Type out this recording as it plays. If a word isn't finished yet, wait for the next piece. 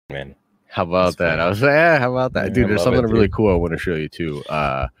man. How about that? I was like, how about that? Dude, there's something really cool I want to show you too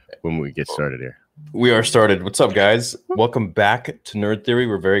when we get started here. We are started. What's up, guys? Welcome back to Nerd Theory.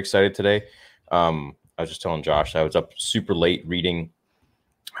 We're very excited today. I was just telling Josh I was up super late reading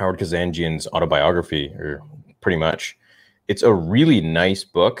Howard Kazanjian's autobiography, or pretty much. It's a really nice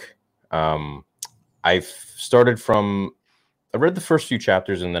book. I read the first few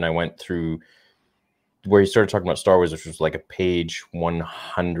chapters, and then I went through where he started talking about Star Wars, which was like a page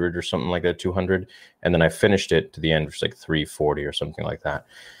 100 or something like that, 200. And then I finished it to the end, which was like 340 or something like that.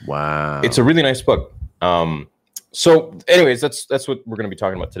 Wow. It's a really nice book. So anyways, that's what we're going to be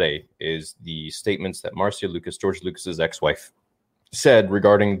talking about today, is the statements that Marcia Lucas, George Lucas's ex-wife, said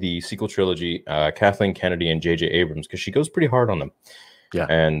regarding the sequel trilogy, Kathleen Kennedy and J.J. Abrams, because she goes pretty hard on them. Yeah.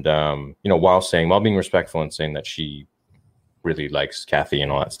 And, while being respectful and saying that she really likes Kathy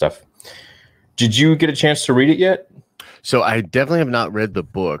and all that stuff. Did you get a chance to read it yet? So I definitely have not read the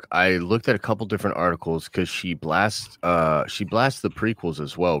book. I looked at a couple different articles because she blasts the prequels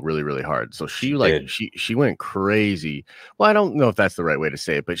as well really, really hard. So she went crazy. Well, I don't know if that's the right way to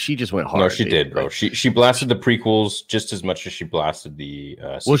say it, but she just went hard. No, she did, bro. She blasted the prequels just as much as she blasted the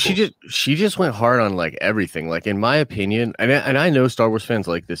sequels. Well, she just went hard on like everything. Like, in my opinion, and I know Star Wars fans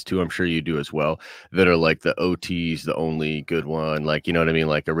like this too. I'm sure you do as well. That are like the OT's the only good one. Like, you know what I mean?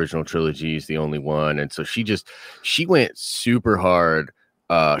 Like, original trilogy is the only one. And so she went super hard.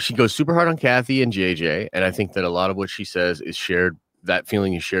 She goes super hard on Kathy and JJ, and I think that a lot of what she says is shared. That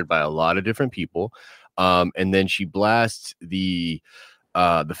feeling is shared by a lot of different people. And then she blasts the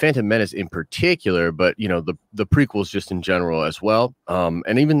Phantom Menace in particular, but the prequels just in general as well.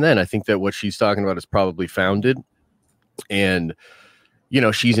 And even then, I think that what she's talking about is probably founded. And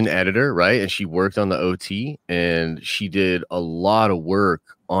she's an editor, right? And she worked on the OT, and she did a lot of work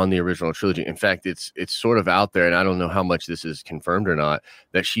on the original trilogy. In fact, it's sort of out there, and I don't know how much this is confirmed or not,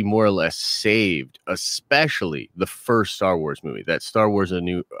 that she more or less saved, especially the first Star Wars movie. That Star Wars,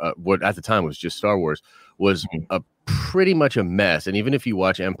 what at the time was just Star Wars, was a pretty much a mess. And even if you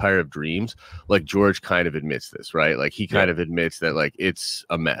watch Empire of Dreams, like, George kind of admits this, right? Like, he kind of admits that, like, it's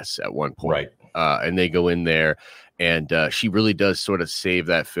a mess at one point. Right. And they go in there, and she really does sort of save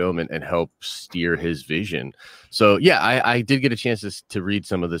that film and help steer his vision. So, yeah, I did get a chance to read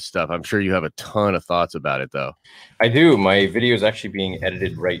some of this stuff. I'm sure you have a ton of thoughts about it, though. I do. My video is actually being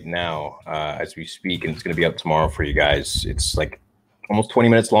edited right now as we speak, and it's going to be up tomorrow for you guys. It's like almost 20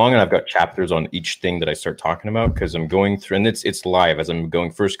 minutes long, and I've got chapters on each thing that I start talking about, because I'm going through, and it's live as I'm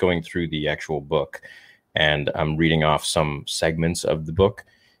going through the actual book, and I'm reading off some segments of the book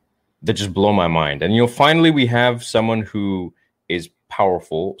that just blow my mind. And finally we have someone who is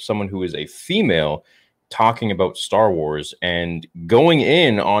powerful, someone who is a female, talking about Star Wars and going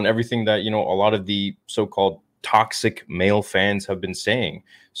in on everything that a lot of the so-called toxic male fans have been saying.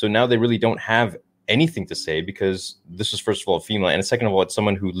 So now they really don't have anything to say, because this is, first of all, a female, and second of all, it's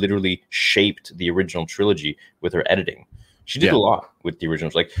someone who literally shaped the original trilogy with her editing. She did a lot with the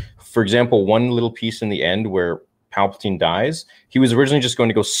originals. Like, for example, one little piece in the end where Palpatine dies, he was originally just going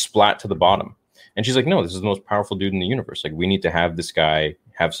to go splat to the bottom, and she's like, no, this is the most powerful dude in the universe. Like, we need to have this guy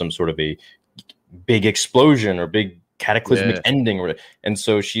have some sort of a big explosion or big cataclysmic ending, and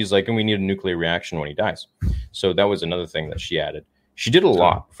so she's like, and we need a nuclear reaction when he dies. So that was another thing that she added. She did a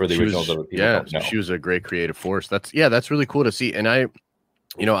lot for the originals. She was a great creative force. That's really cool to see. And I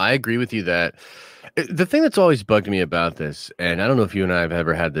agree with you that the thing that's always bugged me about this, and I don't know if you and I have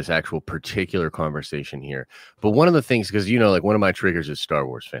ever had this actual particular conversation here, but one of the things, because like, one of my triggers is Star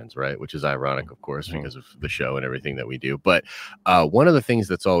Wars fans, right? Which is ironic, of course, because of the show and everything that we do. But one of the things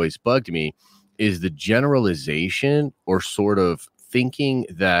that's always bugged me is the generalization, or sort of thinking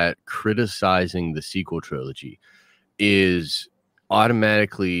that criticizing the sequel trilogy is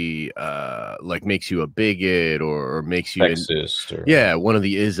automatically like makes you a bigot, or makes you sexist, or one of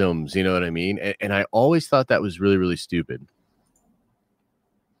the isms, you know what I mean? And I always thought that was really, really stupid.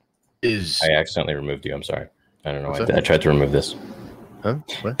 I accidentally removed you. I'm sorry. I don't know why I tried to remove this. Huh?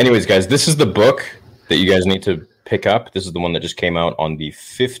 What? Anyways, guys, this is the book that you guys need to pick up. This is the one that just came out on the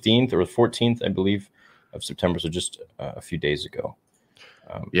 15th or 14th, I believe, of September. So just a few days ago.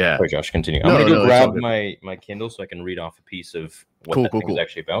 Sorry, Josh, continue. I'm going to grab my Kindle so I can read off a piece of what that thing is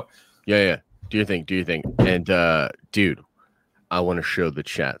actually about. Yeah. Do you think? And dude, I want to show the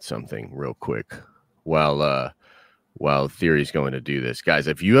chat something real quick while Theory's going to do this. Guys,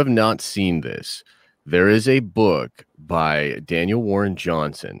 if you have not seen this, there is a book by Daniel Warren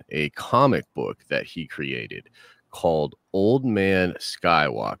Johnson, a comic book that he created called Old Man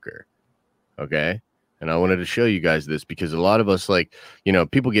Skywalker. Okay? And I wanted to show you guys this because a lot of us, like,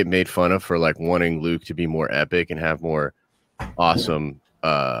 people get made fun of for like wanting Luke to be more epic and have more awesome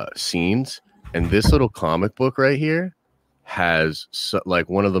scenes, and this little comic book right here has like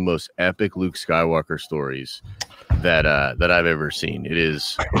one of the most epic Luke Skywalker stories that I've ever seen. It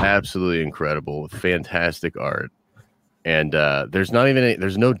is absolutely incredible with fantastic art. And there's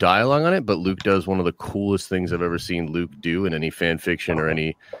no dialogue on it, but Luke does one of the coolest things I've ever seen Luke do in any fan fiction or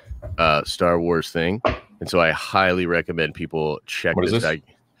any Star Wars thing. And so I highly recommend people check this guy.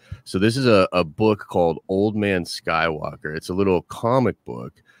 So this is a book called Old Man Skywalker. It's a little comic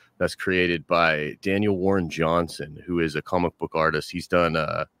book that's created by Daniel Warren Johnson, who is a comic book artist. He's done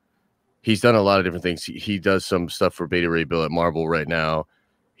a lot of different things. He does some stuff for Beta Ray Bill at Marvel right now.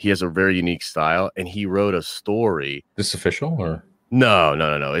 He has a very unique style, and he wrote a story. This official or no?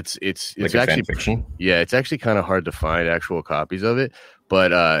 It's like actually fan fiction. Yeah, it's actually kind of hard to find actual copies of it,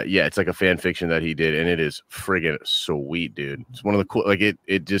 but yeah, it's like a fan fiction that he did, and it is friggin' sweet, dude. It's one of the cool. Like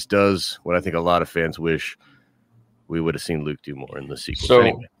it just does what I think a lot of fans wish we would have seen Luke do more in the sequel.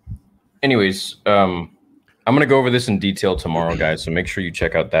 So, anyways, I'm gonna go over this in detail tomorrow, guys. So make sure you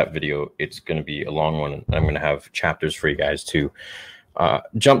check out that video. It's gonna be a long one, and I'm gonna have chapters for you guys to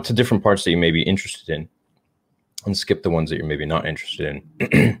jump to different parts that you may be interested in and skip the ones that you're maybe not interested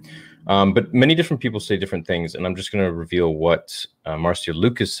in. But many different people say different things, and I'm just going to reveal what Marcia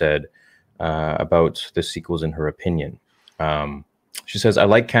Lucas said about the sequels in her opinion. She says, I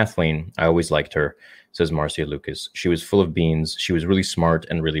like Kathleen. I always liked her, says Marcia Lucas. She was full of beans. She was really smart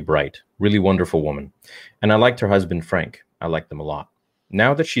and really bright, really wonderful woman. And I liked her husband, Frank. I liked them a lot.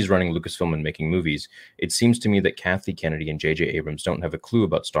 Now that she's running Lucasfilm and making movies, it seems to me that Kathy Kennedy and J.J. Abrams don't have a clue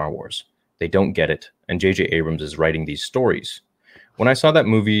about Star Wars. They don't get it, and J.J. Abrams is writing these stories. When I saw that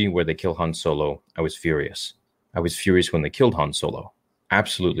movie where they kill Han Solo, I was furious. I was furious when they killed Han Solo.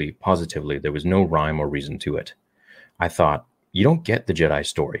 Absolutely, positively, there was no rhyme or reason to it. I thought, you don't get the Jedi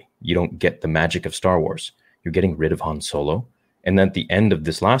story. You don't get the magic of Star Wars. You're getting rid of Han Solo. And then at the end of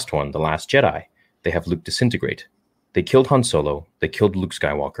this last one, The Last Jedi, they have Luke disintegrate. They killed Han Solo, they killed Luke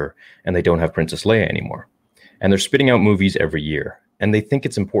Skywalker, and they don't have Princess Leia anymore. And they're spitting out movies every year, and they think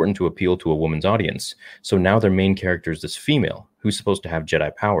it's important to appeal to a woman's audience. So now their main character is this female who's supposed to have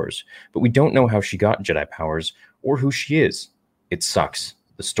Jedi powers, but we don't know how she got Jedi powers or who she is. It sucks.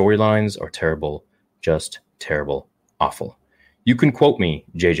 The storylines are terrible, just terrible, awful. You can quote me,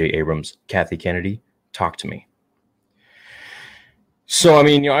 J.J. Abrams, Kathy Kennedy, talk to me. So, I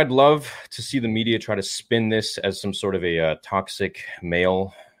mean, I'd love to see the media try to spin this as some sort of a toxic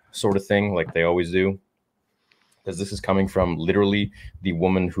male sort of thing, like they always do. Because this is coming from literally the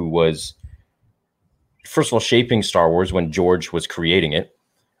woman who was, first of all, shaping Star Wars when George was creating it,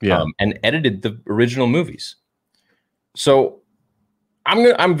 and edited the original movies. So,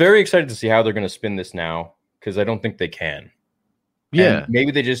 I'm very excited to see how they're going to spin this now, because I don't think they can. Yeah, and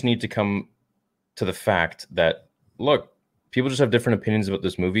maybe they just need to come to the fact that, look, people just have different opinions about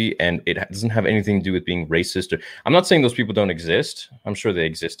this movie, and it doesn't have anything to do with being racist. I'm not saying those people don't exist. I'm sure they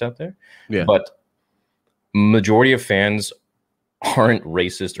exist out there. Yeah. But majority of fans aren't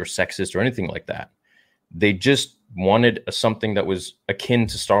racist or sexist or anything like that. They just wanted something that was akin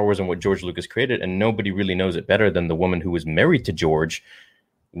to Star Wars and what George Lucas created, and nobody really knows it better than the woman who was married to George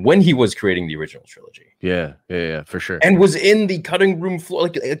when he was creating the original trilogy. Yeah, for sure. And was in the cutting room floor,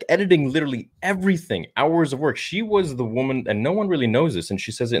 like editing literally everything, hours of work. She was the woman, and no one really knows this, and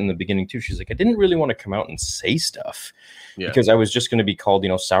she says it in the beginning too. She's like, I didn't really want to come out and say stuff because I was just going to be called,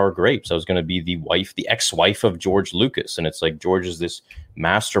 sour grapes. I was going to be the ex-wife of George Lucas. And it's like, George is this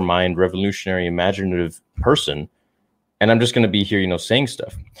mastermind, revolutionary, imaginative person, and I'm just going to be here, saying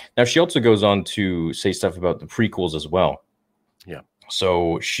stuff. Now, she also goes on to say stuff about the prequels as well. Yeah.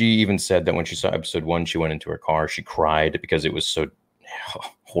 So she even said that when she saw episode 1, she went into her car. She cried because it was so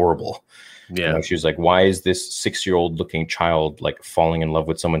horrible. Yeah. She was like, why is this 6-year-old looking child like falling in love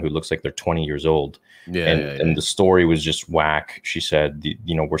with someone who looks like they're 20 years old? And the story was just whack. She said,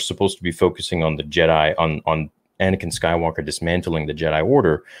 we're supposed to be focusing on the Jedi, on Anakin Skywalker dismantling the Jedi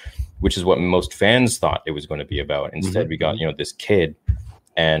Order, which is what most fans thought it was going to be about. Instead, we got, this kid.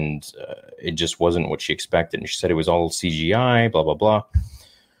 And it just wasn't what she expected. And she said it was all CGI, blah, blah, blah,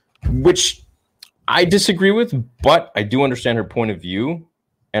 which I disagree with, but I do understand her point of view.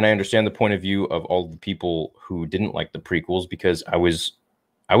 And I understand the point of view of all the people who didn't like the prequels, because I was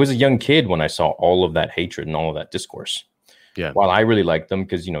a young kid when I saw all of that hatred and all of that discourse. Yeah. While I really liked them,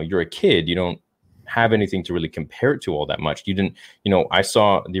 because, you're a kid, you don't have anything to really compare it to all that much. You didn't, I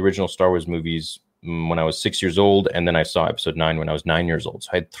saw the original Star Wars movies when I was 6 years old, and then I saw episode 9 when I was 9 years old. So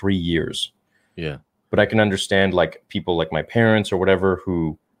I had 3 years. Yeah. But I can understand like people like my parents or whatever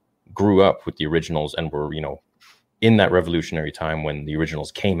who grew up with the originals and were, in that revolutionary time when the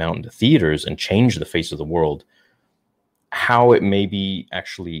originals came out into theaters and changed the face of the world. how it may be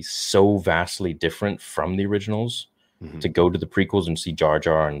actually so vastly different from the originals to go to the prequels and see Jar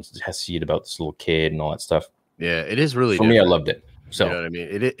Jar and see it about this little kid and all that stuff. Yeah, it is really For me, I different. loved it. So, You know what I mean?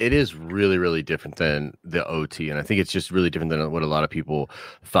 It is really, really different than the OT. And I think it's just really different than what a lot of people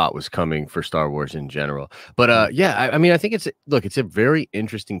thought was coming for Star Wars in general. But yeah, I mean, I think it's a very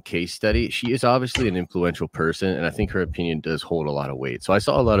interesting case study. She is obviously an influential person, and I think her opinion does hold a lot of weight. So I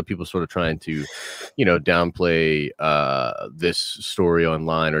saw a lot of people sort of trying to, downplay this story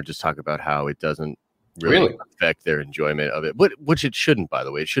online, or just talk about how it doesn't really affect their enjoyment of it, but which it shouldn't, by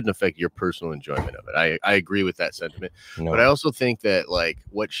the way. It shouldn't affect your personal enjoyment of it. I agree with that sentiment. No. But I also think that like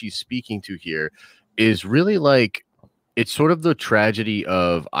what she's speaking to here is really like, it's sort of the tragedy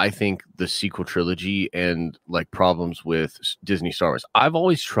of, I think, the sequel trilogy and like problems with Disney Star Wars. I've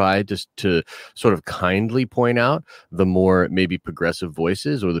always tried to sort of kindly point out the more maybe progressive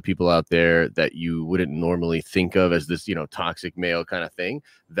voices, or the people out there that you wouldn't normally think of as this, toxic male kind of thing,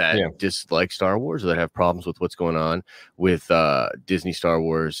 that dislike Star Wars, or that have problems with what's going on with Disney Star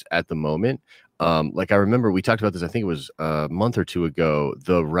Wars at the moment. Like I remember we talked about this, I think it was a month or two ago,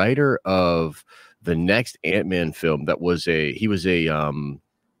 the writer of the next Ant-Man film he was a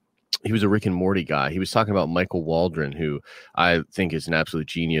Rick and Morty guy. He was talking about Michael Waldron, who I think is an absolute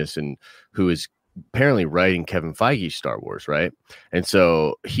genius and who is apparently writing Kevin Feige's Star Wars, right? And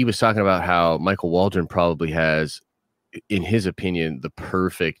so he was talking about how Michael Waldron probably has, in his opinion, the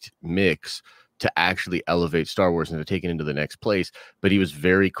perfect mix to actually elevate Star Wars and to take it into the next place. But he was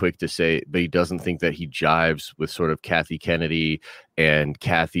very quick to say, but he doesn't think that he jives with sort of Kathy Kennedy and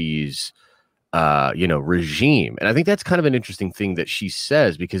Kathy's regime. And I think that's kind of an interesting thing that she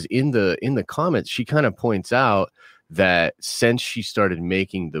says, because in the comments, she kind of points out that since she started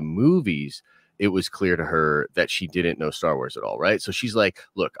making the movies, it was clear to her that she didn't know Star Wars at all, right? So she's like,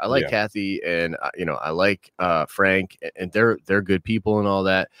 look, I like Kathy and I like Frank, and they're good people and all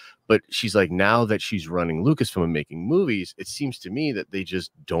that. But she's like, now that she's running Lucasfilm and making movies, it seems to me that they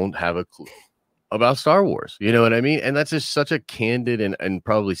just don't have a clue about Star Wars. You know what I mean? And that's just such a candid and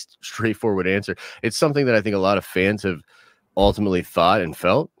probably straightforward answer. It's something that I think a lot of fans have ultimately thought and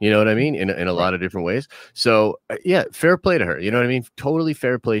felt, you know what I mean? In a lot of different ways. So yeah, fair play to her. You know what I mean? Totally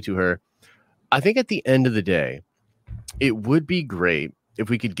fair play to her. I think at the end of the day, it would be great if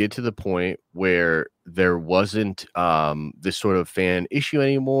we could get to the point where there wasn't this sort of fan issue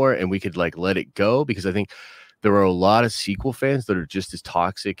anymore, and we could like let it go, because I think there are a lot of sequel fans that are just as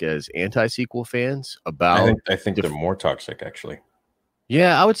toxic as anti-sequel fans about. I think they're more toxic, actually.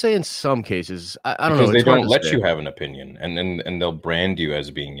 Yeah, I would say in some cases. I don't know. Because they don't let you have an opinion, and they'll brand you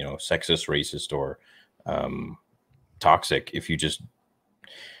as being, sexist, racist, or toxic if you just,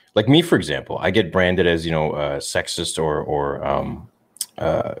 like me, for example. I get branded as sexist or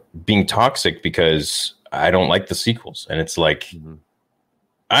being toxic because I don't like the sequels, and it's like. Mm-hmm.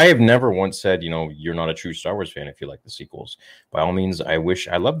 I have never once said, you're not a true Star Wars fan if you like the sequels. By all means, I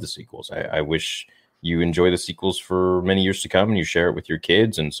love the sequels. I wish you enjoy the sequels for many years to come, and you share it with your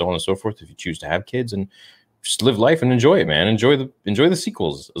kids and so on and so forth if you choose to have kids, and just live life and enjoy it, man. Enjoy the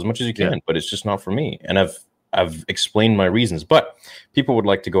sequels as much as you can, but it's just not for me. And I've explained my reasons, but people would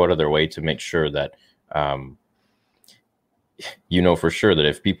like to go out of their way to make sure that for sure that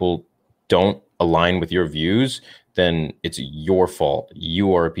if people don't align with your views, then it's your fault.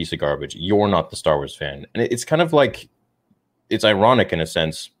 You are a piece of garbage. You're not the Star Wars fan. And it's kind of like, it's ironic in a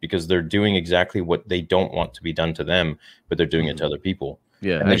sense, because they're doing exactly what they don't want to be done to them, but they're doing it to other people.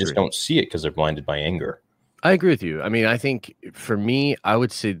 Yeah, and they just don't see it because they're blinded by anger. I agree with you. I mean, I think for me, I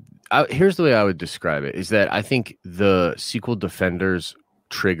would say, here's the way I would describe it, is that I think the sequel defenders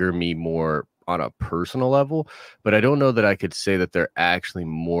trigger me more on a personal level, but I don't know that I could say that they're actually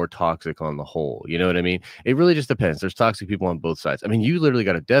more toxic on the whole. You know what I mean? It really just depends. There's toxic people on both sides. I mean, you literally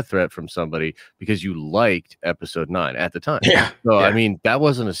got a death threat from somebody because you liked episode 9 at the time. Yeah. So, I mean, that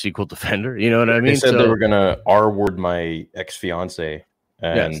wasn't a sequel defender. You know what I mean? They said they were going to R-word my ex-fiance.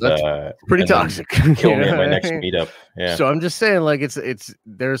 And so that's pretty toxic. Kill me at my next meetup. Yeah. So I'm just saying, like, it's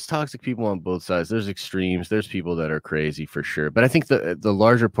there's toxic people on both sides. There's extremes. There's people that are crazy for sure. But I think the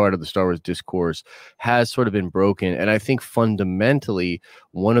larger part of the Star Wars discourse has sort of been broken. And I think fundamentally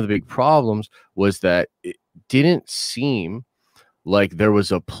one of the big problems was that it didn't seem like there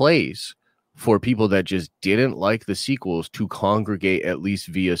was a place for people that just didn't like the sequels to congregate, at least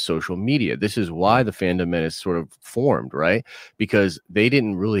via social media. This is why the fandom menace sort of formed, right? Because they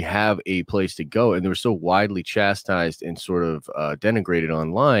didn't really have a place to go, and they were so widely chastised and sort of denigrated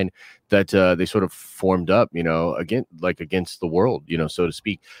online that they sort of formed up, against the world, so to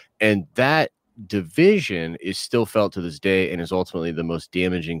speak. And that division is still felt to this day, and is ultimately the most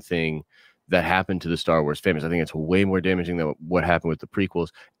damaging thing that happened to the Star Wars fans. I think it's way more damaging than what happened with the prequels.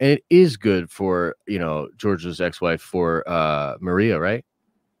 And it is good for, George's ex-wife, for Maria, right?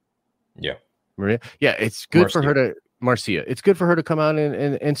 Yeah. Maria. Yeah, it's good Marcia. for her to Marcia. It's good for her to come out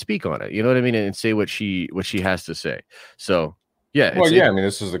and speak on it. You know what I mean? And say what she has to say. So yeah. Well, yeah, I mean,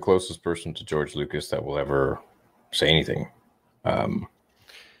 this is the closest person to George Lucas that will ever say anything.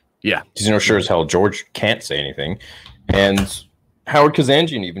 Yeah. Because, sure as hell, George can't say anything. And Howard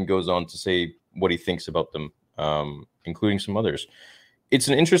Kazanjian even goes on to say what he thinks about them, including some others. It's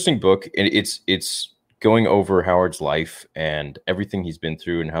an interesting book. It's going over Howard's life and everything he's been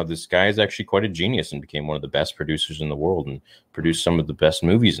through, and how this guy is actually quite a genius and became one of the best producers in the world and produced some of the best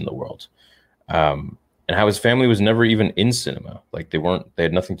movies in the world. And how his family was never even in cinema. Like they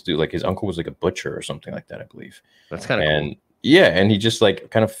had nothing to do. Like his uncle was like a butcher or something like that, I believe. That's kind of cool. Yeah, and he just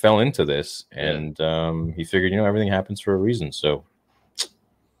like kind of fell into this, and he figured, everything happens for a reason. So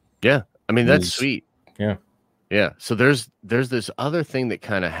yeah, I mean, that's sweet. Yeah. Yeah. So there's this other thing that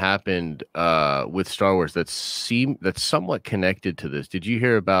kind of happened with Star Wars that's somewhat connected to this. Did you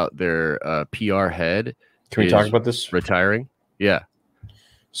hear about their PR head? Can we talk about this? Retiring? Yeah.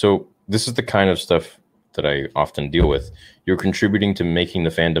 So this is the kind of stuff that I often deal with. You're contributing to making the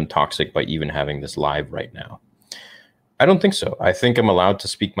fandom toxic by even having this live right now. I don't think so. I think I'm allowed to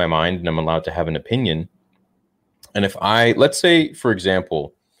speak my mind and I'm allowed to have an opinion. And if let's say, for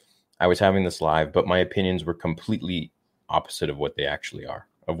example, I was having this live, but my opinions were completely opposite of what they actually are,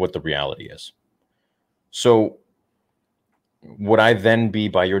 of what the reality is. So would I then be,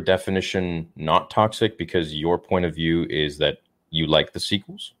 by your definition, not toxic because your point of view is that you like the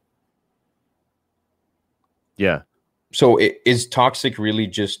sequels? Yeah. So is toxic really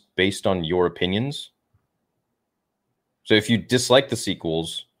just based on your opinions? So if you dislike the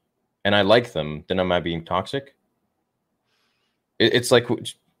sequels and I like them, then am I being toxic? It's like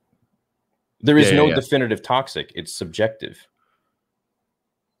there is no definitive toxic. It's subjective.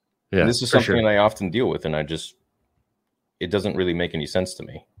 Yeah, and this is something that I often deal with, and it doesn't really make any sense to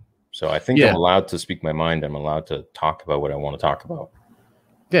me. So I think I'm allowed to speak my mind. I'm allowed to talk about what I want to talk about.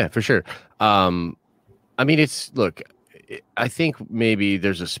 Yeah, for sure. I mean, I think maybe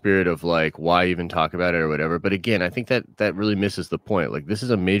there's a spirit of like, why even talk about it or whatever. But again, I think that really misses the point. Like, this is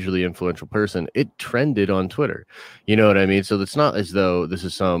a majorly influential person. It trended on Twitter. You know what I mean? So it's not as though this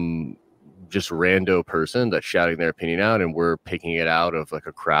is some just rando person that's shouting their opinion out and we're picking it out of like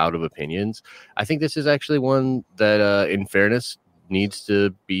a crowd of opinions. I think this is actually one that, in fairness, needs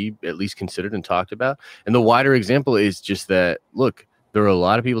to be at least considered and talked about. And the wider example is just that, look, there are a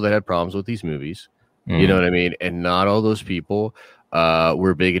lot of people that had problems with these movies. You know what I mean? And not all those people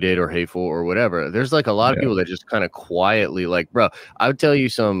were bigoted or hateful or whatever. There's like a lot of people that just kind of quietly, like, bro, I would tell you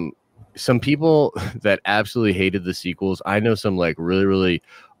some people that absolutely hated the sequels. I know some like really, really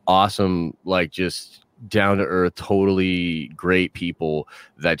awesome, like just down to earth, totally great people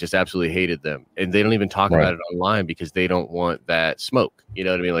that just absolutely hated them. And they don't even talk about it online because they don't want that smoke. You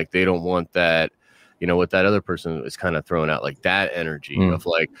know what I mean? Like they don't want that. What that other person is kind of throwing out, like that energy of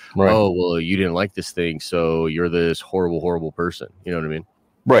like, oh, well, you didn't like this thing, so you're this horrible, horrible person. You know what I mean?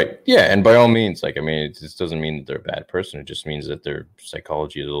 Right. Yeah. And by all means, like, I mean, it just doesn't mean that they're a bad person. It just means that their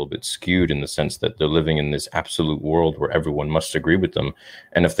psychology is a little bit skewed in the sense that they're living in this absolute world where everyone must agree with them.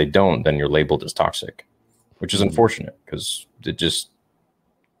 And if they don't, then you're labeled as toxic, which is unfortunate because it just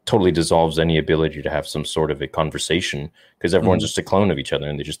totally dissolves any ability to have some sort of a conversation because everyone's just a clone of each other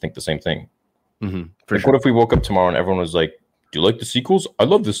and they just think the same thing. Like, what if we woke up tomorrow and everyone was like, do you like the sequels? I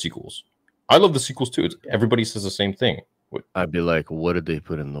love the sequels. I love the sequels too. Everybody says the same thing. I'd be like, what did they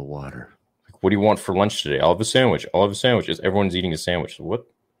put in the water? Like, what do you want for lunch today? I'll have a sandwich. I'll have a sandwich. Everyone's eating a sandwich. So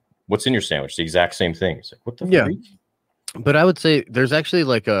what's in your sandwich? The exact same thing. It's like, what the freak? But I would say there's actually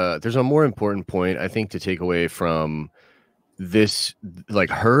there's a more important point, I think, to take away from this,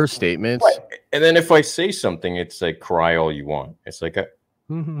 like her statements. Right. And then if I say something, it's like, cry all you want. It's like,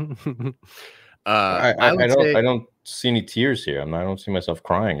 I don't see any tears here. I don't see myself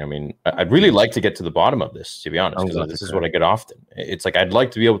crying. I mean, I'd really like to get to the bottom of this, to be honest, because this is what I get often. It's like I'd like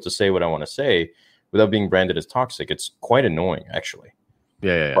to be able to say what I want to say without being branded as toxic. It's quite annoying, actually.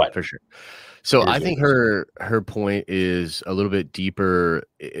 Yeah, but for sure. So I think her point is a little bit deeper.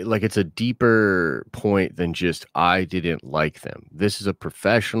 Like it's a deeper point than just I didn't like them. This is a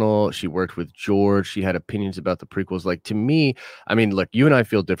professional. She worked with George. She had opinions about the prequels. Like to me, I mean, look, you and I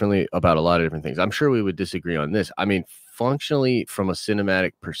feel differently about a lot of different things. I'm sure we would disagree on this. I mean, functionally, from a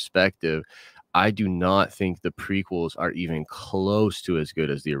cinematic perspective, I do not think the prequels are even close to as good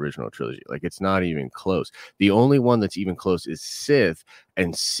as the original trilogy. Like it's not even close. The only one that's even close is Sith,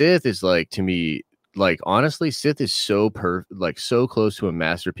 and Sith is like, to me, like honestly, Sith is so so close to a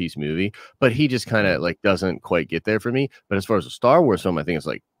masterpiece movie, but he just kind of like doesn't quite get there for me. But as far as a Star Wars film, I think it's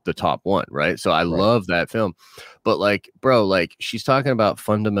like the top one, right? So I love that film. But like, bro, like she's talking about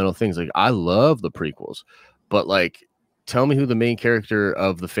fundamental things. Like I love the prequels, but like tell me who the main character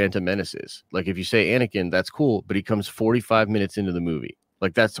of the Phantom Menace is. Like if you say Anakin, that's cool, but he comes 45 minutes into the movie.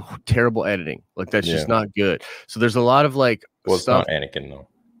 Like that's terrible editing. Like that's just not good. So there's a lot of like stuff. It's not Anakin though.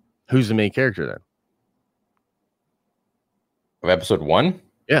 Who's the main character then? Of episode 1?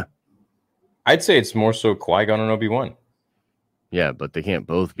 Yeah. I'd say it's more so Qui-Gon and Obi-Wan. Yeah, but they can't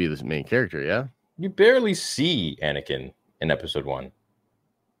both be the main character, yeah? You barely see Anakin in episode 1.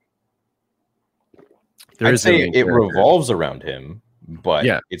 I'd say it revolves around him, but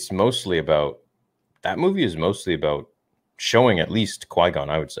it's mostly about... That movie is mostly about showing at least Qui-Gon,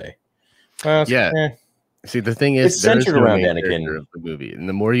 I would say. See, the thing is, it's centered around Anakin of the movie, and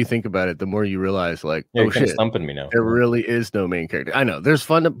the more you think about it, the more you realize, like, oh shit, stumping me now. There really is no main character. I know there's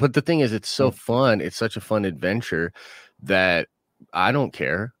fun, but the thing is, it's so fun. It's such a fun adventure that I don't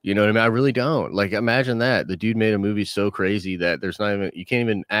care. You know what I mean? I really don't. Like, imagine that the dude made a movie so crazy that there's not even you can't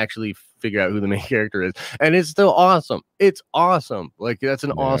even actually figure out who the main character is, and it's still awesome. It's awesome. Like that's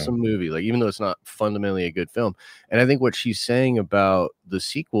an awesome movie. Like even though it's not fundamentally a good film, and I think what she's saying about the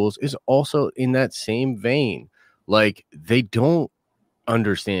sequels is also in that same vein. Like they don't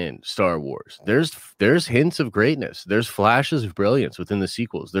understand Star Wars. There's hints of greatness. There's flashes of brilliance within the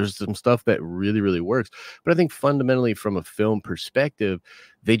sequels. There's some stuff that really works. But I think fundamentally from a film perspective,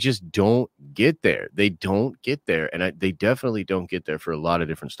 they just don't get there. They don't get there. And they definitely don't get there for a lot of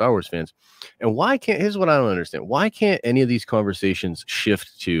different Star Wars fans. And here's what I don't understand. Why can't any of these conversations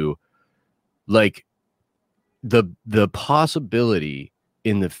shift to like the possibility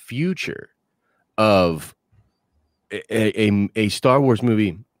in the future of a Star Wars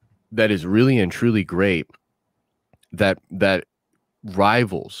movie that is really and truly great, that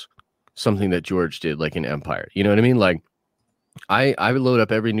rivals something that George did, like in Empire. You know what I mean? Like I load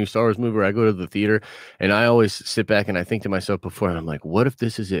up every new Star Wars movie, or I go to the theater, and I always sit back and I think to myself before, and I'm like, what if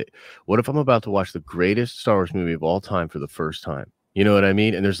this is it? What if I'm about to watch the greatest Star Wars movie of all time for the first time? You know what I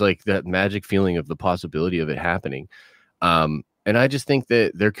mean? And there's like that magic feeling of the possibility of it happening. And I just think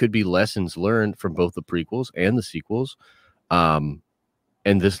that there could be lessons learned from both the prequels and the sequels. And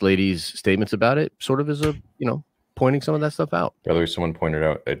this lady's statements about it sort of is pointing some of that stuff out. By the way, someone pointed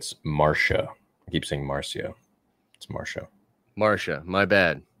out it's Marcia. I keep saying Marcia. It's Marcia. Marcia, my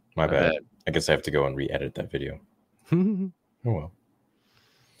bad. My bad. I guess I have to go and re-edit that video. Oh well.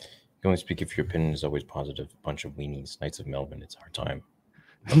 You only speak if your opinion is always positive. A bunch of weenies. Knights of Melvin, it's our time.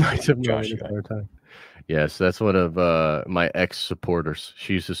 Knights of Melvin, it's our time. Yes, that's one of my ex-supporters.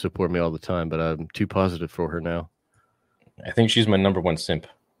 She used to support me all the time, but I'm too positive for her now. I think she's my number one simp.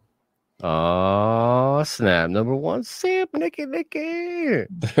 Oh, snap. Number one simp, Nikki.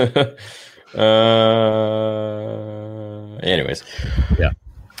 Anyways. Yeah.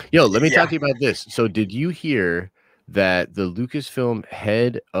 Yo, let me talk to you about this. So did you hear that the Lucasfilm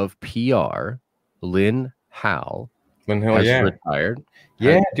head of PR, Lynn Howe, has retired?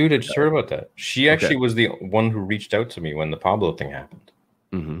 Yeah, dude, I just heard about that. She actually was the one who reached out to me when the Pablo thing happened.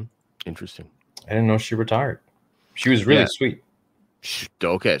 Mm-hmm. Interesting. I didn't know she retired. She was really sweet.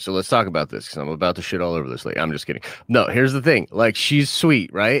 Okay, so let's talk about this because I'm about to shit all over this lady. I'm just kidding. No, here's the thing. Like, she's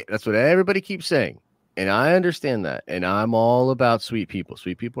sweet, right? That's what everybody keeps saying. And I understand that. And I'm all about sweet people.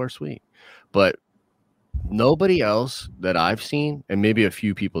 Sweet people are sweet. But nobody else that I've seen, and maybe a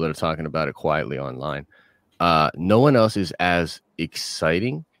few people that are talking about it quietly online, no one else is as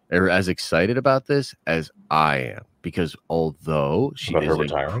exciting or as excited about this as I am. Because although she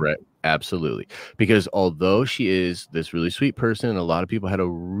is absolutely, because although she is this really sweet person, and a lot of people had a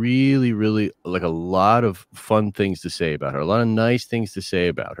really, really like a lot of fun things to say about her, a lot of nice things to say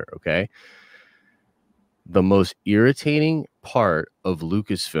about her. Okay. The most irritating part of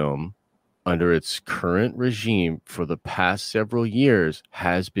Lucasfilm under its current regime for the past several years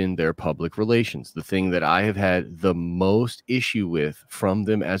has been their public relations. The thing that I have had the most issue with from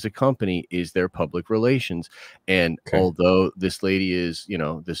them as a company is their public relations. And although this lady is,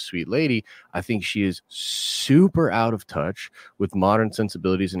 this sweet lady, I think she is super out of touch with modern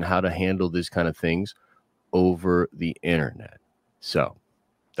sensibilities and how to handle these kind of things over the internet. So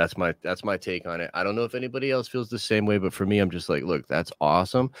that's my take on it. I don't know if anybody else feels the same way, but for me, I'm just like, look, that's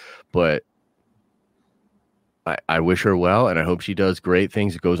awesome. But I wish her well, and I hope she does great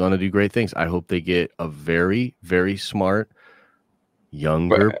things. Goes on to do great things. I hope they get a very, very smart,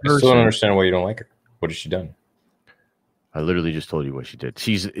 younger person. I still don't understand why you don't like her. What has she done? I literally just told you what she did.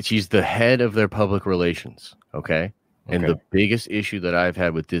 She's the head of their public relations. Okay. And Okay. the biggest issue that I've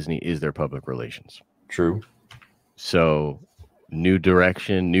had with Disney is their public relations. True. So new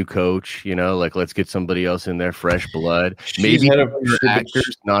direction, new coach, like let's get somebody else in there, fresh blood. She's Maybe head of your but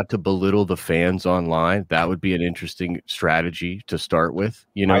actors not to belittle the fans online. That would be an interesting strategy to start with.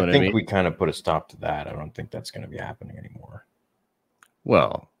 You know I what I think mean? we kind of put a stop to that. I don't think that's going to be happening anymore.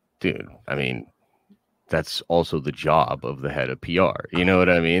 Well, dude, I mean, that's also the job of the head of PR. You know what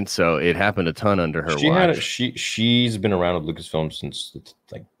I mean? So it happened a ton under her watch. She's been around with Lucasfilm since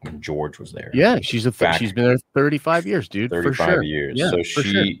like when George was there. Yeah, she's been there 35 years, dude. 35 for sure. years. Yeah, so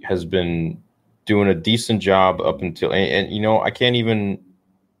she has been doing a decent job up until and I can't even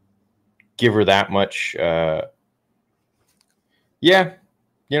give her that much yeah.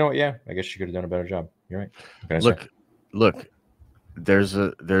 I guess she could have done a better job. You're right. Look,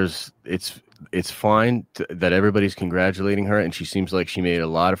 it's fine that everybody's congratulating her, and she seems like she made a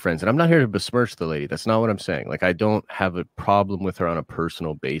lot of friends. And I'm not here to besmirch the lady. That's not what I'm saying. Like, I don't have a problem with her on a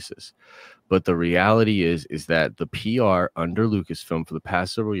personal basis. But the reality is that the PR under Lucasfilm for the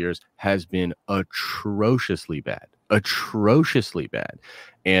past several years has been atrociously bad.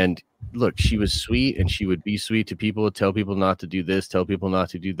 And look, she was sweet, and she would be sweet to people, tell people not to do this, tell people not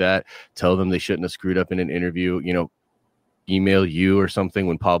to do that, tell them they shouldn't have screwed up in an interview, email you or something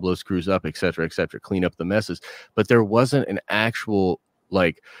when Pablo screws up, et cetera, clean up the messes. But there wasn't an actual,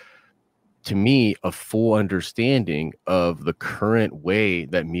 to me, a full understanding of the current way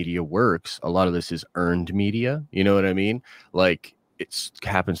that media works. A lot of this is earned media. You know what I mean? Like, it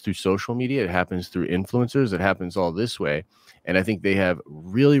happens through social media. It happens through influencers. It happens all this way. And I think they have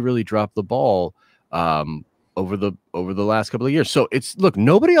really, really dropped the ball over the last couple of years. So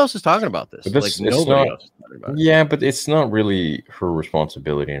nobody else is talking about this. Nobody else is talking about it. Yeah, but it's not really her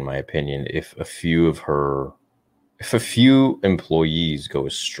responsibility, in my opinion, if a few employees go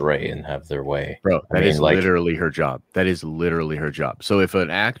astray and have their way. Bro, that is literally her job. That is literally her job. So if an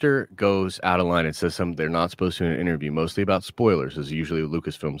actor goes out of line and says something they're not supposed to in an interview, mostly about spoilers, is usually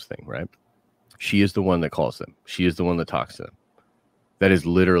Lucasfilm's thing, right? She is the one that calls them. She is the one that talks to them. That is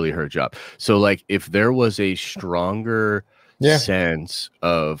literally her job. So, if there was a stronger sense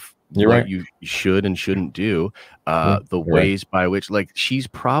of you should and shouldn't do, the ways by which, she's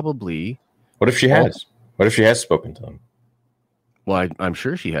probably... What if she has? What if she has spoken to them? Well, I'm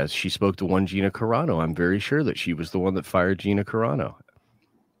sure she has. She spoke to one Gina Carano. I'm very sure that she was the one that fired Gina Carano.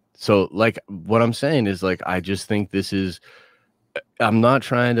 So, what I'm saying is, I just think this is... I'm not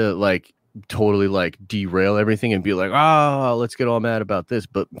trying to, totally derail everything and be like, let's get all mad about this.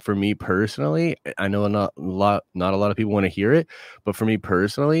 But for me personally, I know not a lot of people want to hear it, but for me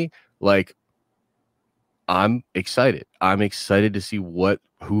personally, I'm excited. I'm excited to see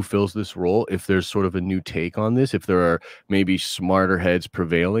who fills this role. If there's sort of a new take on this, if there are maybe smarter heads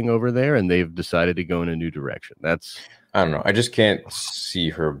prevailing over there and they've decided to go in a new direction. I don't know. I just can't see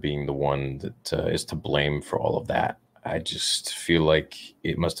her being the one that is to blame for all of that. I just feel like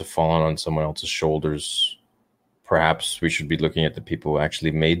it must have fallen on someone else's shoulders. Perhaps we should be looking at the people who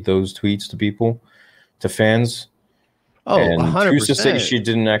actually made those tweets to fans. Oh, and 100%. Who's to say she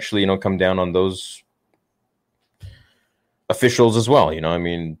didn't actually, come down on those officials as well? I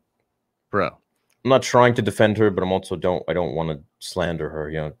mean, bro, I'm not trying to defend her, but I don't want to slander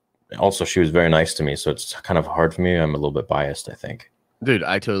her. Also, she was very nice to me, so it's kind of hard for me. I'm a little bit biased, I think. Dude,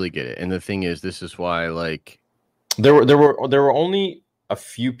 I totally get it. And the thing is, this is why, there were only a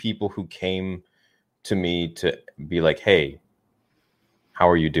few people who came to me to be like, hey, how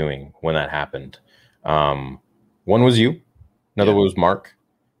are you doing when that happened? One was you, another was Mark,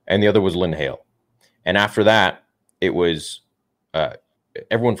 and the other was Lynn Hale. And after that, it was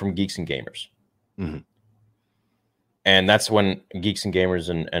everyone from Geeks and Gamers. Mm-hmm. And that's when Geeks and Gamers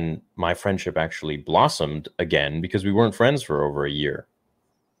and my friendship actually blossomed again, because we weren't friends for over a year.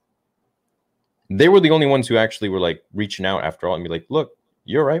 They were the only ones who actually were reaching out after all and be like, look,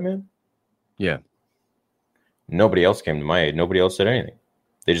 you're right, man. Yeah. Nobody else came to my aid. Nobody else said anything.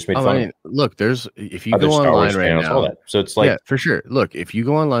 They just made fun of it. Look, if you go online right now, so it's for sure. Look, if you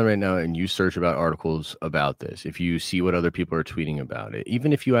go online right now and you search about articles about this, if you see what other people are tweeting about it,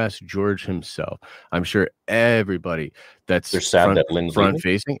 even if you ask George himself, I'm sure everybody they're sad that Lynn's front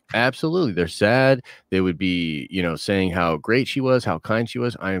facing. Absolutely. They're sad. They would be, saying how great she was, how kind she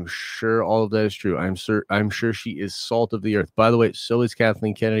was. I am sure all of that is true. I'm sure she is salt of the earth. By the way, so is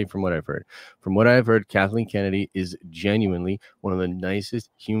Kathleen Kennedy, from what I've heard. From what I've heard, Kathleen Kennedy is genuinely one of the nicest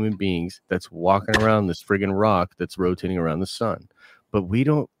human beings that's walking around this friggin' rock that's rotating around the sun. But we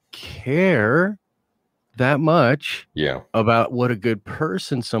don't care that much about what a good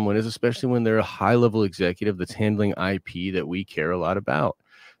person someone is, especially when they're a high-level executive that's handling IP that we care a lot about.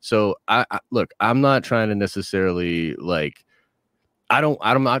 So I look, I'm not trying to necessarily like.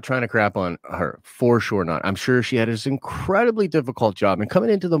 I'm not trying to crap on her, for sure not. I'm sure she had this incredibly difficult job. And coming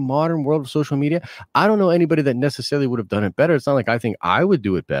into the modern world of social media, I don't know anybody that necessarily would have done it better. It's not like I think I would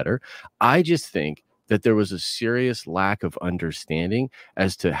do it better. I just think that there was a serious lack of understanding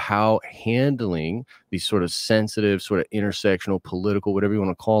as to how handling these sort of sensitive, sort of intersectional, political, whatever you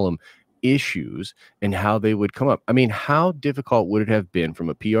want to call them, issues and how they would come up. I mean, how difficult would it have been from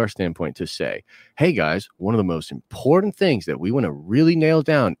a PR standpoint to say, hey guys, one of the most important things that we want to really nail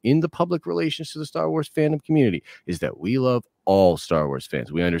down in the public relations to the Star Wars fandom community is that we love all Star Wars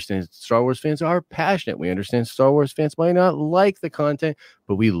fans. We understand Star Wars fans are passionate. We understand Star Wars fans might not like the content,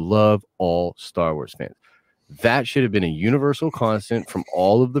 but we love all Star Wars fans. That should have been a universal constant from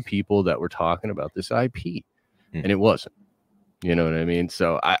all of the people that were talking about this IP. And it wasn't. You know what I mean?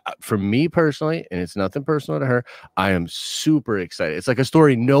 So for me personally, and it's nothing personal to her, I am super excited. It's like a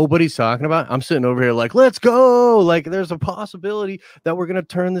story nobody's talking about. I'm sitting over here like, let's go. Like there's a possibility that we're going to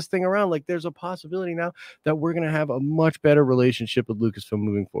turn this thing around. Like there's a possibility now that we're going to have a much better relationship with Lucasfilm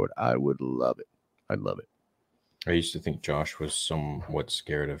moving forward. I would love it. I'd love it. I used to think Josh was somewhat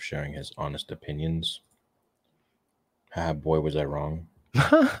scared of sharing his honest opinions. Boy, was I wrong.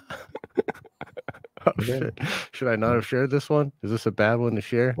 Oh, shit. Should I not have shared this one? Is this a bad one to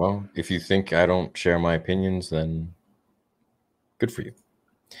share? Well, if you think I don't share my opinions, then good for you.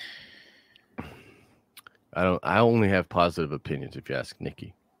 I only have positive opinions if you ask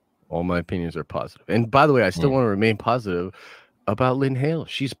Nikki. All my opinions are positive. And by the way, I still want to remain positive about Lynn Hale.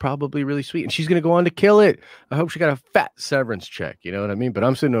 She's probably really sweet and she's going to go on to kill it. I hope she got a fat severance check. You know what I mean? But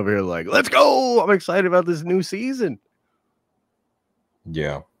I'm sitting over here like, let's go. I'm excited about this new season.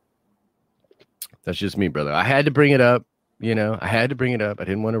 Yeah. That's just me, brother. I had to bring it up. You know, I had to bring it up. I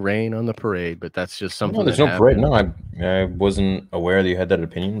didn't want to rain on the parade, but that's just something. No, there's no parade. No, I wasn't aware that you had that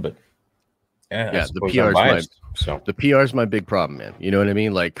opinion, but yeah, the PR is my big problem, man. You know what I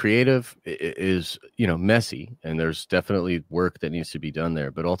mean? Like creative is, messy, and there's definitely work that needs to be done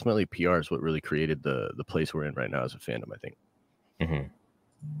there. But ultimately, PR is what really created the place we're in right now as a fandom, I think.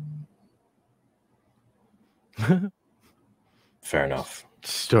 Mm-hmm. Fair enough.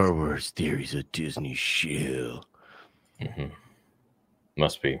 Star Wars theories of Disney shill. Mm-hmm.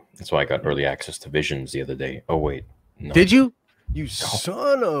 Must be. That's why I got early access to Visions the other day. Oh wait, no. Did you? You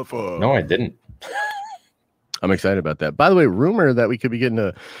son of a... No, I didn't. I'm excited about that. By the way, rumor that we could be getting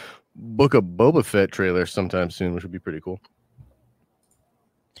a Book of Boba Fett trailer sometime soon, which would be pretty cool.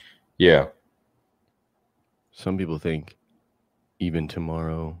 Yeah. Some people think even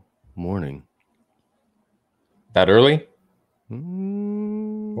tomorrow morning. That early?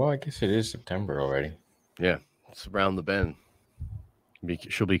 Well, I guess it is September already. Yeah, it's around the bend.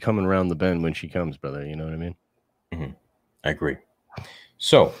 She'll be coming around the bend when she comes, brother. You know what I mean? Mm-hmm. I agree.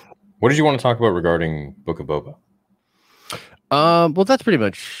 So, what did you want to talk about regarding Book of Boba? Well, that's pretty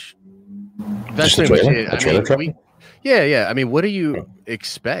much it. Yeah. I mean, what do you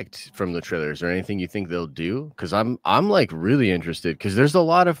expect from the trailers, or anything you think they'll do? Because I'm like really interested, because there's a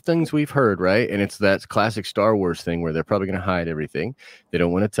lot of things we've heard, right? And it's that classic Star Wars thing where they're probably going to hide everything. They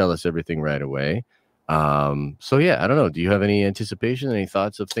don't want to tell us everything right away. So yeah, I don't know. Do you have any anticipation, any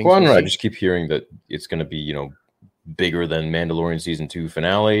thoughts of things? Well, no, I just keep hearing that it's going to be, bigger than Mandalorian season 2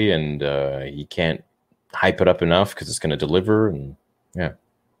 finale, and he can't hype it up enough because it's going to deliver. And yeah.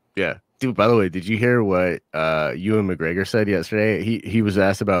 Dude, by the way, did you hear what Ewan McGregor said yesterday? He was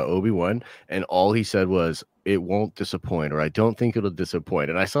asked about Obi-Wan, and all he said was, it won't disappoint, or I don't think it'll disappoint.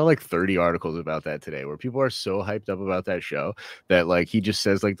 And I saw like 30 articles about that today, where people are so hyped up about that show that like he just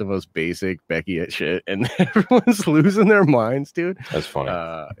says like the most basic Becky shit, and everyone's losing their minds, dude. That's funny.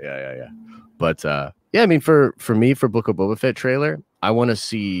 Yeah. But I mean, for me, for Book of Boba Fett trailer, I want to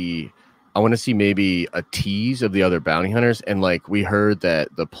see maybe a tease of the other bounty hunters. And like we heard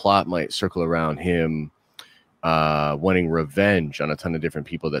that the plot might circle around him wanting revenge on a ton of different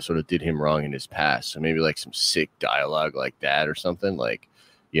people that sort of did him wrong in his past. So maybe like some sick dialogue like that or something, like,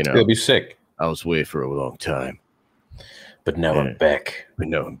 It'll be sick. I was away for a long time, but now I'm back. But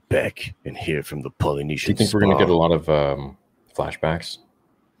now I'm back and here from the Polynesian. Do you think we're going to get a lot of flashbacks?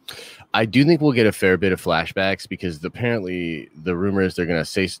 I do think we'll get a fair bit of flashbacks, because apparently the rumor is they're going to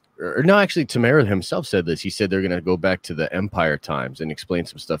say, or no, actually Tamara himself said this. He said they're going to go back to the Empire times and explain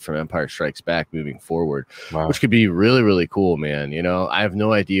some stuff from Empire Strikes Back moving forward, which could be really, really cool, man. I have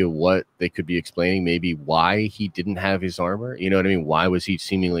no idea what they could be explaining. Maybe why he didn't have his armor. You know what I mean? Why was he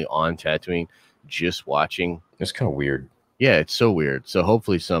seemingly on Tatooine just watching? It's kind of weird. Yeah, it's so weird. So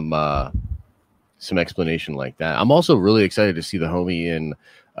hopefully some explanation like that. I'm also really excited to see the homie in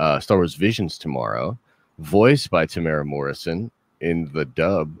Star Wars Visions tomorrow, voiced by Tamara Morrison. in the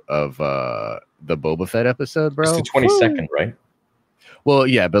dub of the Boba Fett episode, bro. It's the 22nd, right? Well,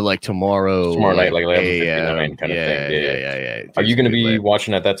 yeah, but like tomorrow Night, like 11:59 AM, kind of thing. Yeah. Are you going to be like,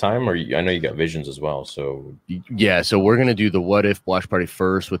 watching at that time, or I know you got Visions as well? So yeah, so we're gonna do the What If watch party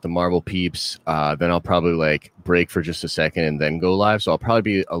first with the Marvel peeps. Then I'll probably like break for just a second and then go live. So I'll probably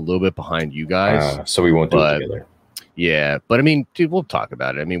be a little bit behind you guys. So we won't do it together. Yeah, but I mean, dude, we'll talk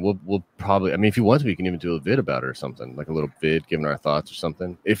about it. I mean, we'll probably. I mean, if you want to, we can even do a vid about it or something, like a little vid, giving our thoughts or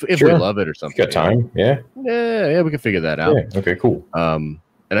something. If we love it or something. You got time? Yeah, we can figure that out. Yeah. Okay. Cool. And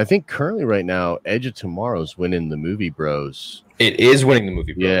I think currently right now, Edge of Tomorrow's winning the Movie Bros. It is winning the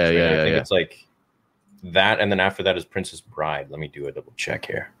Movie Bros. Yeah, right? yeah. I think it's like that, and then after that is Princess Bride. Let me do a double check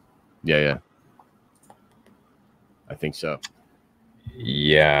here. Yeah. I think so.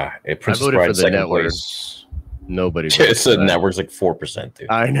 Yeah, Princess Bride for the second network. Place. Nobody. It's the network's like 4%, dude.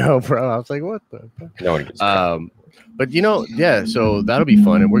 I know, bro. I was like, what the? No one gets. But so that'll be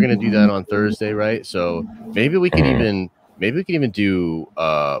fun, and we're gonna do that on Thursday, right? So maybe we could even do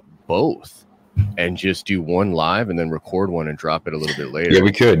both, and just do one live and then record one and drop it a little bit later. Yeah,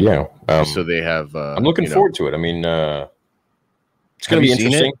 we could. Yeah. So they have. I'm looking forward to it. I mean, it's gonna be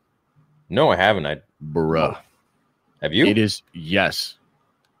interesting. No, I haven't. Bruh. Have you? It is yes.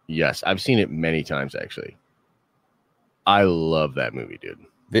 I've seen it many times actually. I love that movie, dude.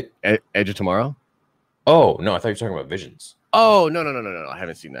 Edge of Tomorrow? Oh, no, I thought you were talking about Visions. Oh, no. I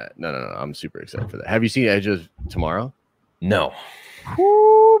haven't seen that. No. I'm super excited for that. Have you seen Edge of Tomorrow? No.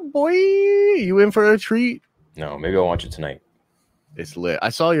 Ooh, boy. You in for a treat? No, maybe I'll watch it tonight. It's lit. I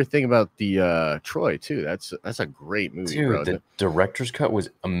saw your thing about the Troy, too. That's a great movie, dude, bro. The director's cut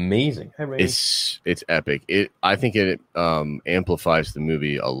was amazing. It's epic. I think it amplifies the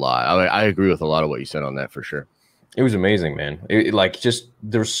movie a lot. I agree with a lot of what you said on that for sure. It was amazing, man.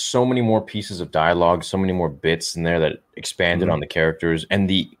 There's so many more pieces of dialogue, so many more bits in there that expanded on the characters, and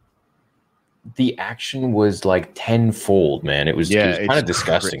the action was like tenfold, man. It was kind of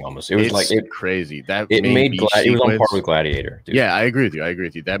disgusting almost. It was crazy. That it was on par with Gladiator. Dude. Yeah, I agree with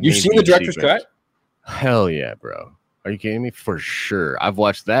you. That you've seen the director's cut? Hell yeah, bro. Are you kidding me? For sure. I've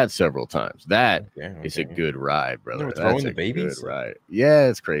watched that several times. That is a good ride, brother. Throwing the babies? Good ride. Yeah,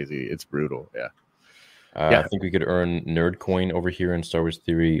 it's crazy. It's brutal. Yeah. I think we could earn nerd coin over here in Star Wars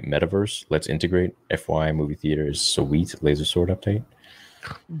Theory Metaverse. Let's integrate. FY movie theater is sweet. Laser sword update.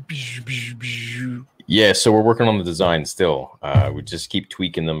 Yeah, so we're working on the design still. We just keep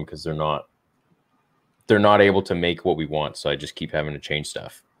tweaking them because they're not able to make what we want. So I just keep having to change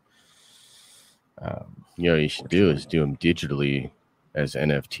stuff. You should do is do them digitally as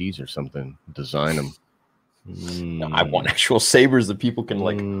NFTs or something. Design them. No, I want actual sabers that people can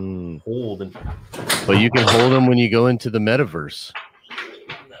hold, but you can hold them when you go into the metaverse.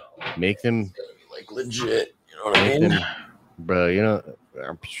 Make them like legit. You know what I mean, bro?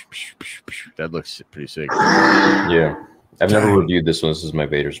 That looks pretty sick. Yeah, I've never reviewed this one. This is my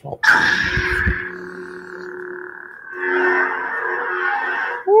Vader's fault.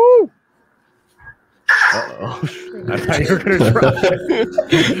 Woo! Uh-oh. I thought you were going to drop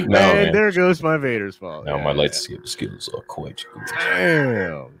it. Man, there goes my Vader's fault. No, my lightsaber skills are quite good.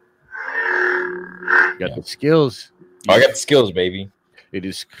 Damn. Got the skills. I got the skills, baby. It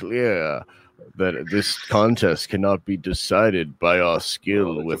is clear that this contest cannot be decided by our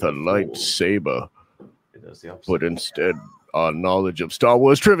skill with a lightsaber, but instead our knowledge of Star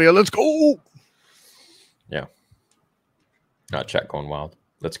Wars trivia. Let's go! Yeah. Not chat going wild.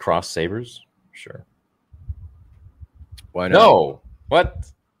 Let's cross sabers? Sure. Why not? No. What?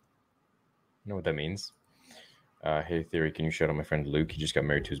 You know what that means? Hey, Theory, can you shout out my friend Luke? He just got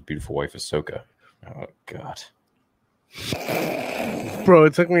married to his beautiful wife, Ahsoka. Oh, God. Bro,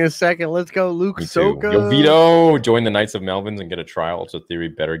 it took me a second. Let's go, Luke Ahsoka. Yo, Vito, join the Knights of Melvins and get a trial. Also, Theory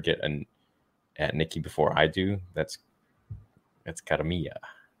better get at Nikki before I do. That's Katamia.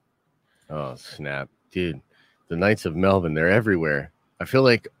 Oh, snap. Dude, the Knights of Melvin, they're everywhere. I feel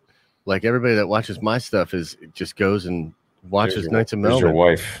like everybody that watches my stuff just goes and watches Knights of Melvin. Your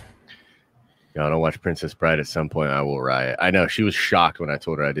wife. Yeah, I'll watch Princess Bride at some point. I will riot. I know she was shocked when I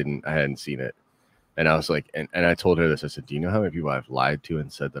told her I hadn't seen it, and I was like, and I told her this. I said, "Do you know how many people I've lied to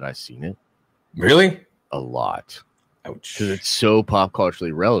and said that I've seen it?" Really? A lot. Ouch. Because it's so pop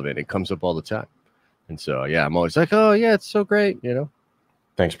culturally relevant. It comes up all the time, and so yeah, I'm always like, "Oh yeah, it's so great,"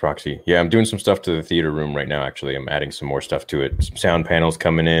 Thanks, Proxy. Yeah, I'm doing some stuff to the theater room right now, actually. I'm adding some more stuff to it. Some sound panels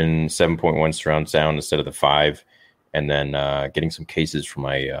coming in, 7.1 surround sound instead of the 5. And then getting some cases for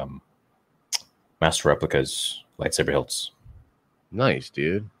my Master Replicas lightsaber hilts. Nice,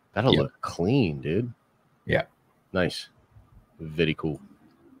 dude. That'll look clean, dude. Yeah. Nice. Very cool.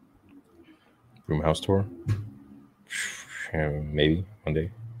 Room house tour. Maybe one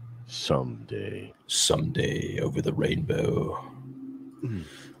day. Someday over the rainbow. Mm.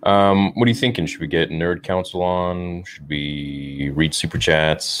 What are you thinking? Should we get Nerd Council on? Should we read super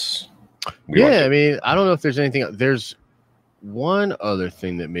chats? Yeah, I mean, I don't know if there's anything. There's one other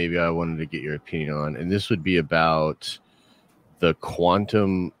thing that maybe I wanted to get your opinion on, and this would be about the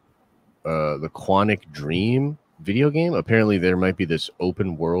Quantic Dream video game. Apparently, there might be this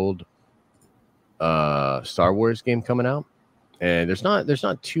open world Star Wars game coming out, and there's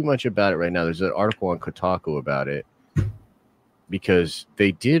not too much about it right now. There's an article on Kotaku about it because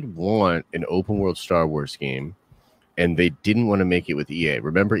they did want an open world Star Wars game, and they didn't want to make it with EA.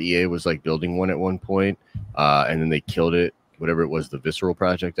 Remember, EA was like building one at one point, and then they killed it. Whatever it was, the Visceral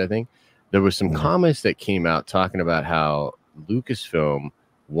Project, I think. There was some comments that came out talking about how Lucasfilm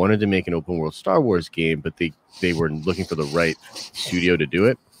wanted to make an open world Star Wars game, but they were looking for the right studio to do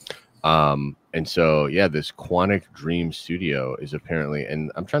it. And so, yeah, this Quantic Dream Studio is apparently,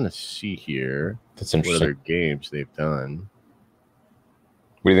 and I'm trying to see here That's interesting. what other games they've done.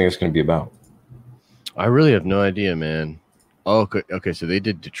 What do you think it's going to be about? I really have no idea, man. Oh, okay. So they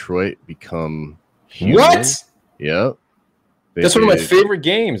did Detroit Become Human. What? Yep. That's one of my favorite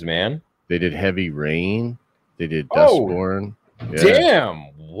games, man. They did Heavy Rain. They did Dustborn. Yeah. Damn.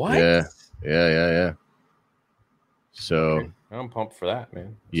 What? Yeah. So I'm pumped for that,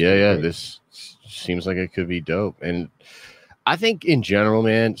 man. Yeah. This seems like it could be dope. And I think in general,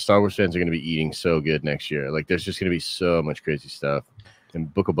 man, Star Wars fans are going to be eating so good next year. Like, there's just going to be so much crazy stuff.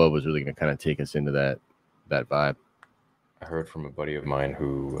 And Book of Boba is really going to kind of take us into that vibe. I heard from a buddy of mine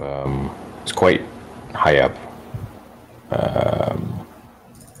who is quite high up.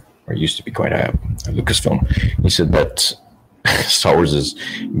 Or used to be quite high up at Lucasfilm. He said that Star Wars is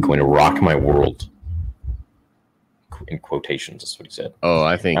going to rock my world. In quotations, that's what he said. Oh,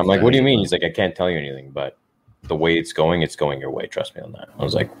 I think. I'm like, what do you mean? He's like, I can't tell you anything, but the way it's going your way. Trust me on that. I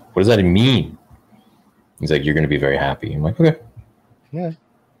was like, what does that mean? He's like, you're going to be very happy. I'm like, okay. Yeah.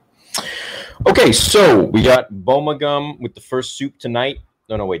 Okay, so we got Boma Gum with the first soup tonight.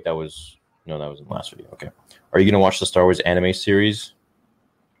 No, wait, that was in the last video. Okay. Are you going to watch the Star Wars anime series?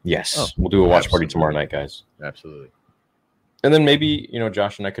 Yes. We'll do a watch party tomorrow night, guys. Absolutely. And then maybe,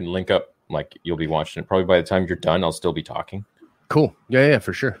 Josh and I can link up. Like, you'll be watching it. Probably by the time you're done, I'll still be talking. Cool. Yeah,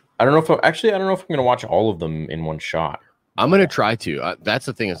 for sure. I don't know if I'm going to watch all of them in one shot. I'm going to try to. That's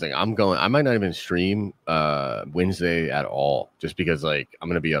the thing is, like, I might not even stream Wednesday at all, just because, like, I'm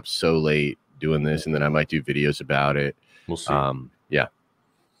going to be up so late doing this, and then I might do videos about it. We'll see. Yeah.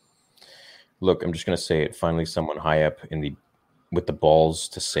 Look, I'm just going to say it. Finally, someone high up with the balls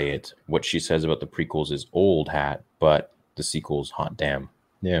to say it. What she says about the prequels is old hat, but the sequels, hot damn.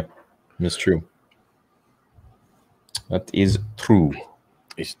 Yeah, that's true. That is true.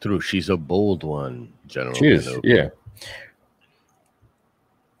 It's true. She's a bold one, General. She is, yeah.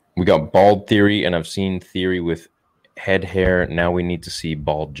 We got bald theory, and I've seen theory with head hair. Now we need to see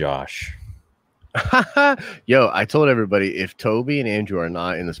bald Josh. Yo, I told everybody if Toby and Andrew are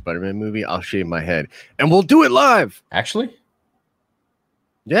not in the Spider-Man movie, I'll shave my head, and we'll do it live. Actually?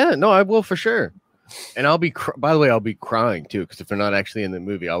 Yeah, no, I will for sure. And I'll be, by the way, I'll be crying too, because if they're not actually in the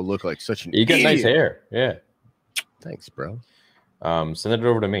movie, I'll look like such an idiot. You got nice hair. Yeah. Thanks, bro. Send it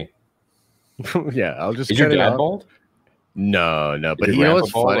over to me. Yeah, I'll just. Is your dad bald? No. But you know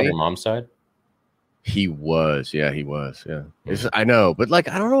what's funny? On your mom's side? He was. Yeah, he was. Yeah. I know, but like,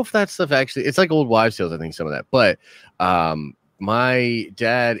 I don't know if that stuff actually. It's like old wives' tales. I think some of that, but my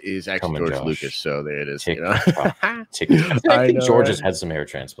dad is actually George Lucas, so there it is. I think George has had some hair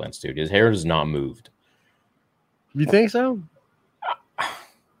transplants, dude. His hair has not moved. You think so?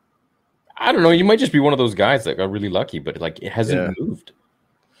 I don't know. You might just be one of those guys that got really lucky, but like it hasn't moved.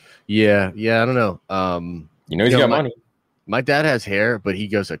 Yeah. I don't know. He's got money. My dad has hair, but he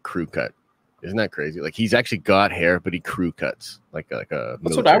goes a crew cut. Isn't that crazy? Like he's actually got hair, but he crew cuts like a.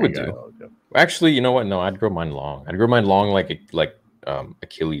 That's what I would do. Actually, you know what? No, I'd grow mine long. I'd grow mine long like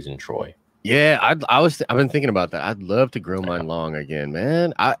Achilles and Troy. Yeah, I've been thinking about that. I'd love to grow mine long again,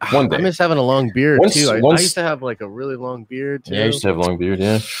 man. I miss having a long beard too. I used to have like a really long beard too. Yeah, I used to have a long beard.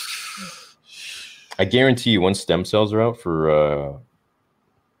 Yeah. I guarantee you, once stem cells are out for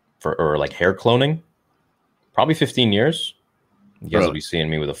like hair cloning, probably 15 years. You guys will be seeing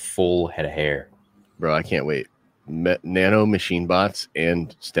me with a full head of hair. Bro, I can't wait. Nano machine bots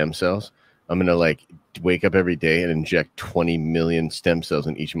and stem cells. I'm going to like wake up every day and inject 20 million stem cells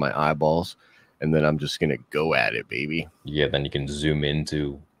in each of my eyeballs. And then I'm just going to go at it, baby. Yeah, then you can zoom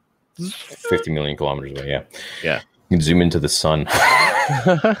into 50 million kilometers away. Yeah. You can zoom into the sun.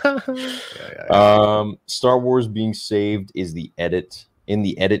 Star Wars being saved is the edit. In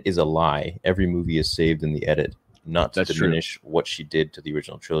the edit is a lie. Every movie is saved in the edit. Not to That's true. diminish what she did to the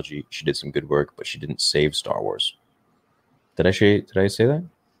original trilogy. She did some good work, but she didn't save Star Wars. Did I say that?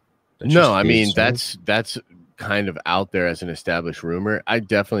 No, I mean that's kind of out there as an established rumor. I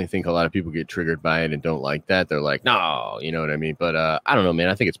definitely think a lot of people get triggered by it and don't like that. They're like, no, you know what I mean? But I don't know, man.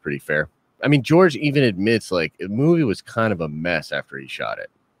 I think it's pretty fair. I mean, George even admits like the movie was kind of a mess after he shot it.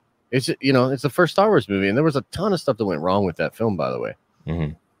 It's it's the first Star Wars movie, and there was a ton of stuff that went wrong with that film, by the way.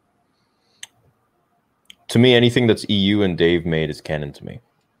 Mm-hmm. To me, anything that's EU and Dave made is canon to me.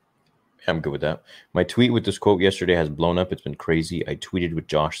 I'm good with that. My tweet with this quote yesterday has blown up. It's been crazy. I tweeted with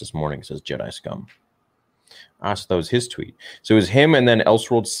Josh this morning. It says Jedi scum. So that was his tweet. So it was him, and then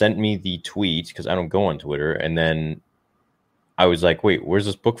Elseworld sent me the tweet because I don't go on Twitter. And then I was like, wait, where's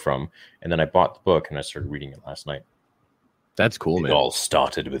this book from? And then I bought the book, and I started reading it last night. That's cool, man. It all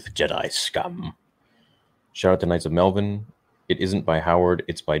started with Jedi scum. Shout out to Knights of Melvin. It isn't by Howard.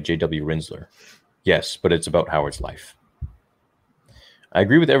 It's by J.W. Rinsler. Yes, but it's about Howard's life. I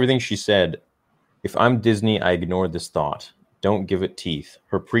agree with everything she said. If I'm Disney, I ignore this thought. Don't give it teeth.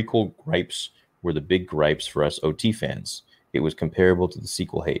 Her prequel gripes were the big gripes for us OT fans. It was comparable to the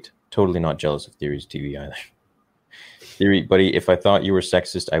sequel hate. Totally not jealous of Theory's TV either. Theory, buddy, if I thought you were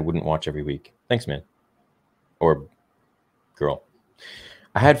sexist, I wouldn't watch every week. Thanks, man. Or girl.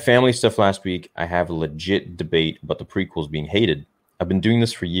 I had family stuff last week. I have a legit debate about the prequels being hated. I've been doing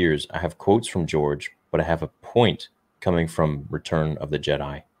this for years. I have quotes from George, but I have a point coming from Return of the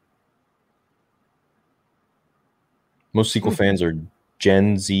Jedi. Most sequel fans are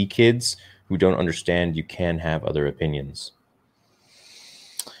Gen Z kids who don't understand you can have other opinions.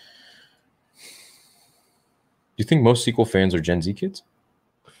 Do you think most sequel fans are Gen Z kids?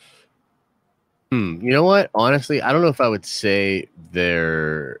 You know what? Honestly, I don't know if I would say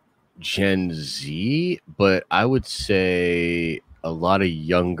they're Gen Z, but I would say a lot of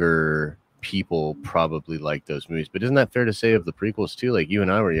younger people probably like those movies. But isn't that fair to say of the prequels too? Like you and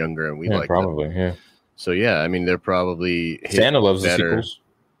I were younger and we liked probably them. Yeah. So yeah, I mean they're probably Santa loves the sequels.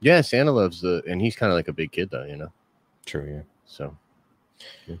 Yeah, Santa loves and he's kind of like a big kid though, you know. True, yeah. So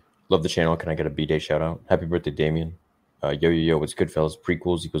yeah. Love the channel. Can I get a B-Day shout out? Happy birthday, Damien. Yo, what's good, fellas?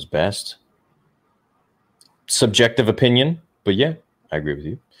 Prequels equals best. Subjective opinion, but yeah, I agree with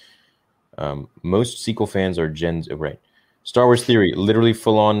you. Most sequel fans are Gen Z, right? Star Wars Theory, literally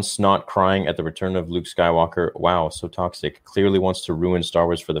full-on snot crying at the return of Luke Skywalker. Wow, so toxic. Clearly wants to ruin Star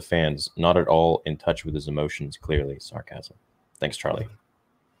Wars for the fans. Not at all in touch with his emotions, clearly. Sarcasm. Thanks, Charlie.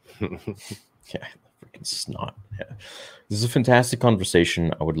 Yeah, freaking snot. Yeah. This is a fantastic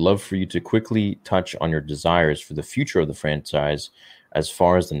conversation. I would love for you to quickly touch on your desires for the future of the franchise as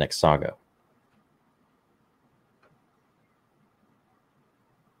far as the next saga.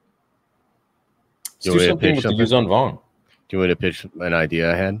 Let's do something with the Yuzon Vong. Do you want to pitch an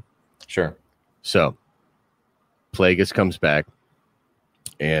idea I had? Sure. So, Plagueis comes back,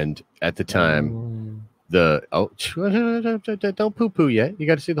 and at the time, don't poo-poo yet. You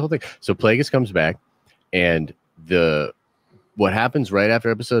got to see the whole thing. So, Plagueis comes back, and what happens right after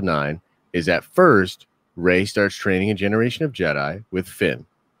Episode 9 is at first, Rey starts training a generation of Jedi with Finn.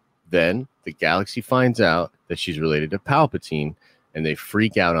 Then the galaxy finds out that she's related to Palpatine, and they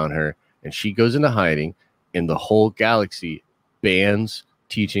freak out on her, and she goes into hiding. And the whole galaxy bans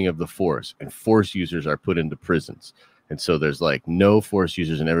teaching of the Force, and Force users are put into prisons. And so there's like no Force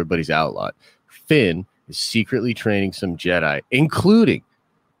users and everybody's outlawed. Finn is secretly training some Jedi, including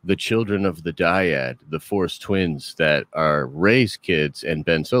the children of the Dyad, the Force twins that are Rey's kids and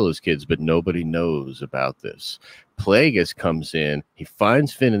Ben Solo's kids, but nobody knows about this. Plagueis comes in, he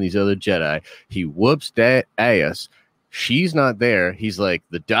finds Finn and these other Jedi, he whoops that ass. She's not there. He's like,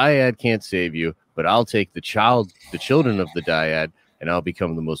 the Dyad can't save you, but I'll take the children of the Dyad, and I'll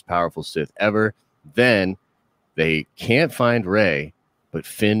become the most powerful Sith ever. Then they can't find Rey, but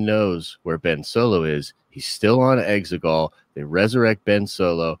Finn knows where Ben Solo is. He's still on Exegol. They resurrect Ben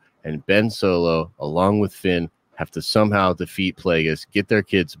Solo, and Ben Solo, along with Finn, have to somehow defeat Plagueis, get their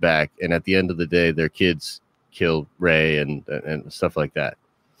kids back, and at the end of the day, their kids kill Rey and stuff like that.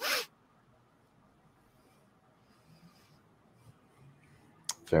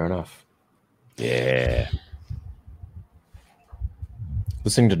 Fair enough. Yeah.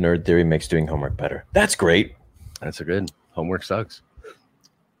 Listening to Nerd Theory makes doing homework better. That's great. That's a good. Homework sucks.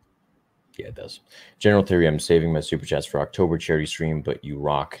 Yeah, it does. General Theory, I'm saving my super chats for October charity stream, but you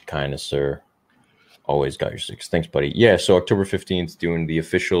rock, kind of, sir. Always got your 6. Thanks, buddy. Yeah, so October 15th, doing the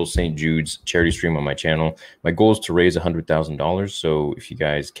official St. Jude's charity stream on my channel. My goal is to raise $100,000. So if you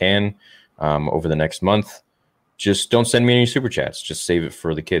guys can, over the next month, just don't send me any super chats. Just save it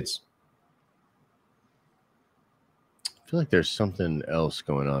for the kids. I feel like there's something else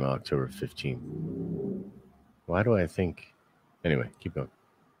going on October 15th. Why do I think? Anyway, keep going.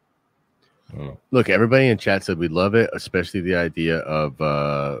 I don't know. Look, everybody in chat said we love it, especially the idea of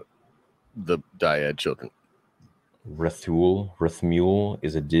the dyad children. Rathmule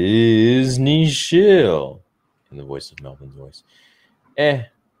is a Disney shill in the voice of Melvin's voice.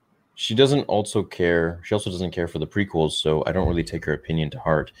 She doesn't also care. She also doesn't care for the prequels, so I don't really take her opinion to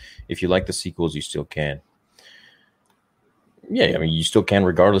heart. If you like the sequels, you still can. Yeah, I mean, you still can,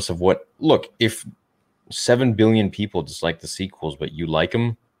 regardless of what. Look, if 7 billion people dislike the sequels, but you like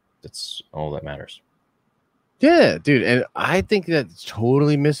them, that's all that matters. Yeah, dude, and I think that's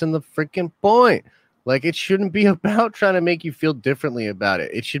totally missing the freaking point. Like, it shouldn't be about trying to make you feel differently about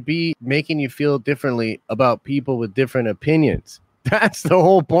it. It should be making you feel differently about people with different opinions. That's the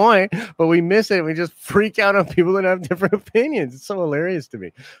whole point, but we miss it. We just freak out on people that have different opinions. It's so hilarious to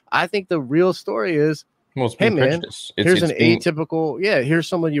me. I think the real story is, hey, man, here's an atypical, here's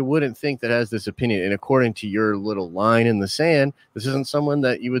someone you wouldn't think that has this opinion. And according to your little line in the sand, this isn't someone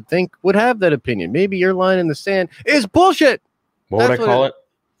that you would think would have that opinion. Maybe your line in the sand is bullshit. What would I call it?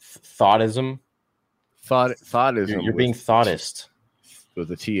 Thoughtism? Thoughtism. You're being thoughtist. With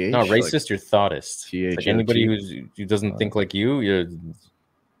a TH? No, racist, like, you're thoughtist. Like anybody who doesn't think like you, you're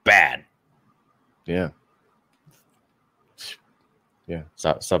bad. Yeah.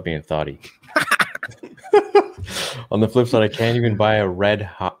 Stop being thoughty. On the flip side, I can't even buy a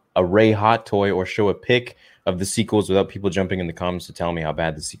Ray Hot toy or show a pic of the sequels without people jumping in the comments to tell me how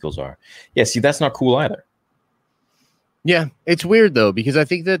bad the sequels are. Yeah, see, that's not cool either. Yeah, it's weird though, because I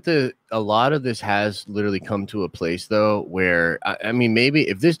think that a lot of this has literally come to a place though where I mean, maybe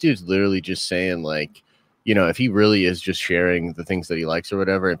if this dude's literally just saying like, you know, if he really is just sharing the things that he likes or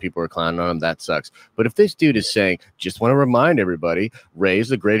whatever, and people are clowning on him, that sucks. But if this dude is saying, just want to remind everybody, Rey's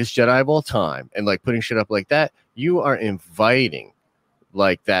the greatest Jedi of all time, and like putting shit up like that, you are inviting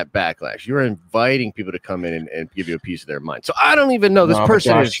like that backlash. You're inviting people to come in and give you a piece of their mind. So I don't even know this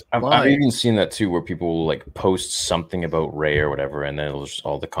person is lying. I've even seen that too, where people will like post something about Rey or whatever, and then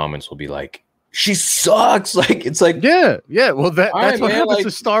all the comments will be like, she sucks. Like, it's like, yeah. Well, that's what happens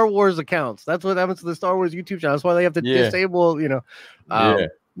to Star Wars accounts. That's what happens to the Star Wars YouTube channel. That's why they have to disable, you know.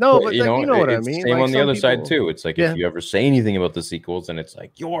 No, but you know what I mean. Same like on the other side too. It's like, if you ever say anything about the sequels, and it's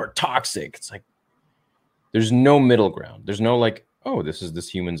like, you're toxic. It's like, there's no middle ground. There's no like, oh, this is this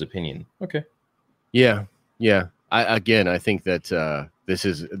human's opinion. Okay. Yeah. I think that this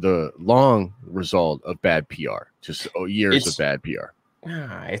is the long result of bad PR. Just years of bad PR.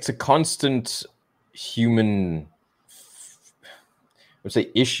 It's a constant human, I would say,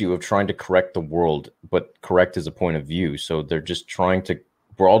 issue of trying to correct the world, but correct is a point of view. So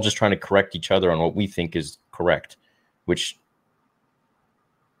we're all just trying to correct each other on what we think is correct, which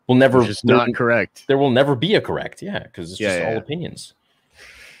will never, just not correct. There will never be a correct. Yeah. Because it's just all opinions.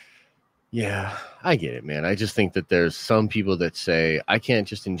 Yeah, I get it, man. I just think that there's some people that say, I can't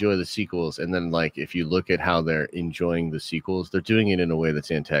just enjoy the sequels. And then, like, if you look at how they're enjoying the sequels, they're doing it in a way that's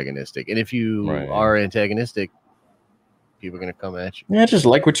antagonistic. And if you are antagonistic, people are going to come at you. Yeah, just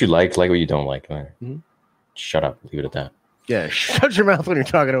like what you like what you don't like. Mm-hmm. Shut up. Leave it at that. Yeah, shut your mouth when you're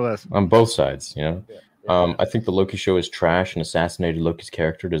talking to us. On both sides, you know? I think the Loki show is trash and assassinated Loki's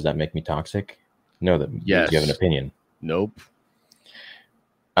character. Does that make me toxic? No, that means you have an opinion. Nope.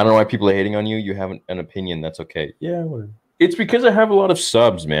 I don't know why people are hating on you. You have an opinion. That's okay. Yeah. It's because I have a lot of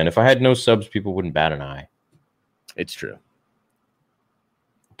subs, man. If I had no subs, people wouldn't bat an eye. It's true.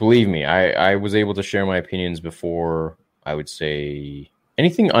 Believe me, I was able to share my opinions before, I would say,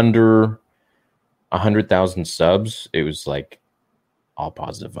 anything under 100,000 subs, it was like all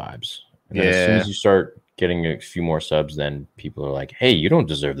positive vibes. And then as soon as you start getting a few more subs, then people are like, hey, you don't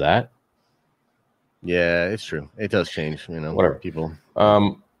deserve that. Yeah, it's true. It does change, you know. Whatever. People.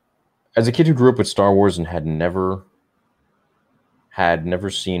 As a kid who grew up with Star Wars and had never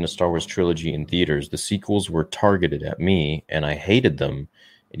seen a Star Wars trilogy in theaters, the sequels were targeted at me, and I hated them.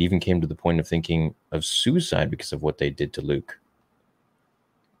 It even came to the point of thinking of suicide because of what they did to Luke.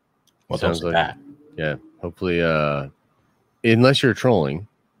 Well, sounds like that. Yeah, hopefully, unless you're trolling.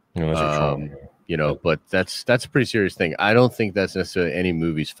 You know, but that's a pretty serious thing. I don't think that's necessarily any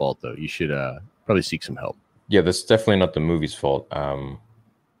movie's fault, though. You should probably seek some help. Yeah, that's definitely not the movie's fault.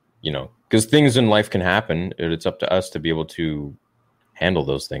 You know, because things in life can happen. It's up to us to be able to handle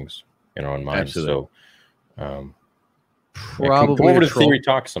those things in our own minds. Absolutely. So, probably come over to Theory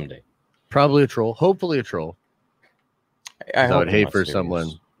Talk someday. Probably a troll. Hopefully a troll. I would hate for someone.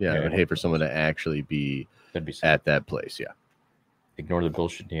 I would hate for someone to actually be at that place. Yeah. Ignore the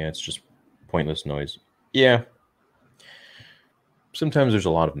bullshit. Yeah, it's just pointless noise. Yeah. Sometimes there's a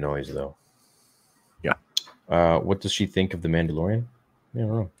lot of noise, though. Yeah. What does she think of The Mandalorian? I don't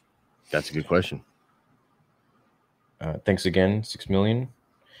know. That's a good question. Thanks again, 6 million.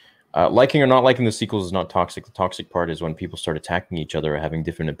 Liking or not liking the sequels is not toxic. The toxic part is when people start attacking each other or having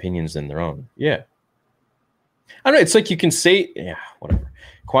different opinions than their own. Yeah. I don't know. It's like you can say, yeah, whatever.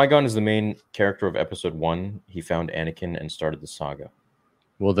 Qui-Gon is the main character of episode 1. He found Anakin and started the saga.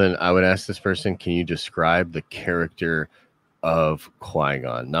 Well, then I would ask this person, can you describe the character of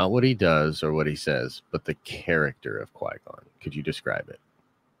Qui-Gon? Not what he does or what he says, but the character of Qui-Gon. Could you describe it?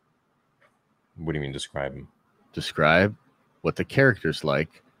 What do you mean describe him? Describe what the character's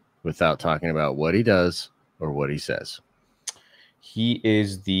like without talking about what he does or what he says. He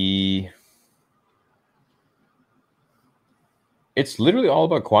is It's literally all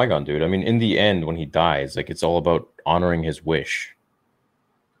about Qui-Gon, dude. I mean, in the end, when he dies, like, it's all about honoring his wish.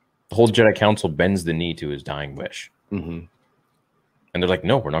 The whole Jedi Council bends the knee to his dying wish. Mm-hmm. And they're like,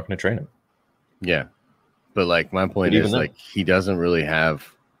 no, we're not going to train him. Yeah. But, like, my point is, like, he doesn't really have...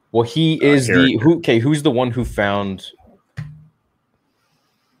 Well, he is who's the one who found...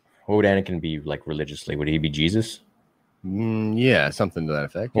 What would Anakin be, like, religiously? Would he be Jesus? Yeah, something to that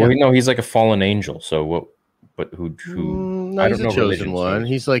effect. Well, yeah. no, he's like a fallen angel. So what... But who no, he's a chosen one.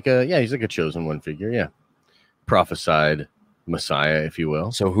 He's like a chosen one figure. Yeah, prophesied Messiah, if you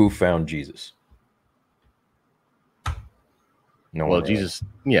will. So who found Jesus? No. Well, Jesus.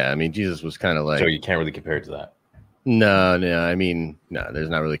 Yeah, I mean, Jesus was kind of like. So you can't really compare it to that. No. I mean, no. There's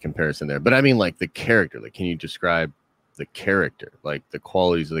not really comparison there. But I mean, like the character. Like, can you describe the character? Like the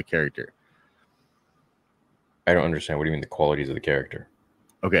qualities of the character? I don't understand. What do you mean the qualities of the character?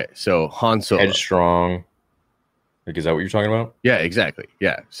 Okay, so Han Solo. Headstrong. Like, is that what you're talking about? Yeah, exactly.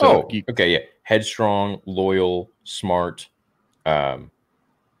 Yeah. So okay, yeah. Headstrong, loyal, smart,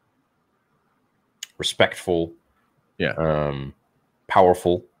 respectful,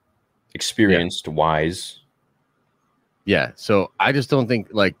 powerful, experienced, wise. Yeah. So I just don't think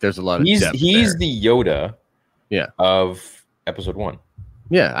like there's a lot of depth he's there. the Yoda of episode 1.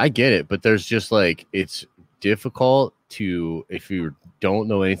 Yeah, I get it, but there's just like it's difficult to, if you don't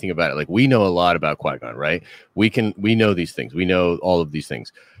know anything about it, like we know a lot about Qui-Gon, right? We know these things. We know all of these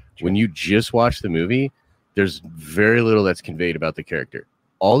things. Sure. When you just watch the movie, there's very little that's conveyed about the character.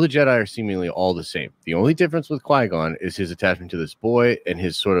 All the Jedi are seemingly all the same. The only difference with Qui-Gon is his attachment to this boy and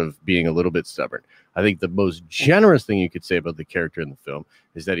his sort of being a little bit stubborn. I think the most generous thing you could say about the character in the film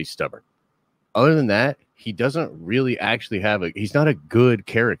is that he's stubborn. Other than that, he doesn't really actually he's not a good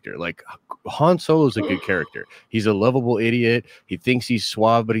character. Like Han Solo's a good character. He's a lovable idiot. He thinks he's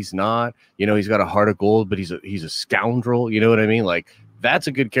suave, but he's not. You know, he's got a heart of gold, but he's a scoundrel. You know what I mean? Like, that's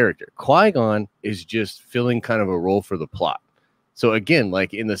a good character. Qui-Gon is just filling kind of a role for the plot. So again,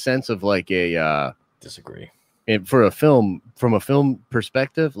 like in the sense of like a disagree. And from a film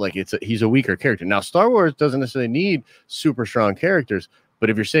perspective, like he's a weaker character. Now, Star Wars doesn't necessarily need super strong characters. But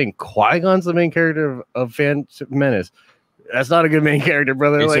if you're saying Qui-Gon's the main character of Phantom Menace, that's not a good main character,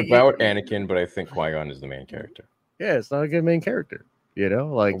 brother. It's like, about Anakin, but I think Qui-Gon is the main character. Yeah, it's not a good main character. You know,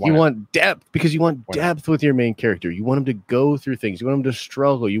 like you want depth because you want depth with your main character. You want him to go through things. You want him to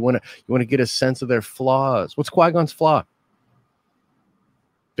struggle. You want to get a sense of their flaws. What's Qui-Gon's flaw?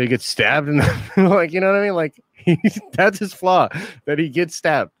 They get stabbed and like, you know what I mean? Like that's his flaw, that he gets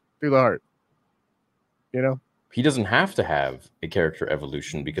stabbed through the heart. You know? He doesn't have to have a character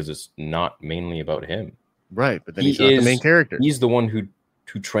evolution because it's not mainly about him. Right, but then he's not the main character. He's the one who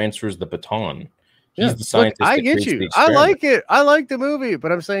transfers the baton. He's the scientist. Look, I get you. I like it. I like the movie, but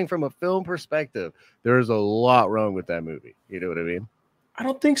I'm saying from a film perspective, there's a lot wrong with that movie. You know what I mean? I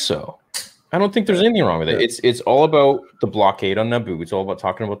don't think so. I don't think there's anything wrong with it. It's all about the blockade on Naboo. It's all about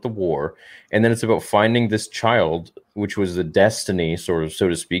talking about the war. And then it's about finding this child, which was the destiny, sort of, so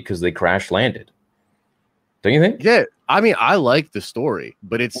to speak, because they crash landed. Don't you think? Yeah, I mean, I like the story,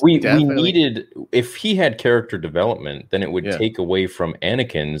 but we needed, if he had character development, then it would take away from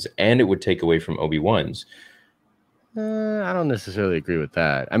Anakin's and it would take away from Obi-Wan's. I don't necessarily agree with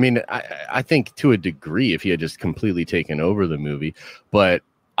that. I mean, I think to a degree, if he had just completely taken over the movie, but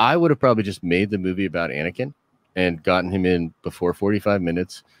I would have probably just made the movie about Anakin and gotten him in before 45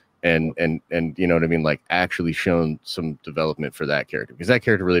 minutes. And you know what I mean, like actually shown some development for that character, because that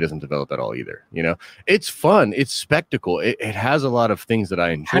character really doesn't develop at all either. You know, it's fun, it's spectacle, it has a lot of things that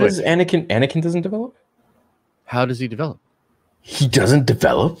I enjoy. How does Anakin doesn't develop? How does he develop? He doesn't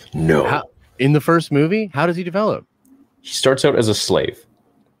develop? No. In the first movie, how does he develop? He starts out as a slave.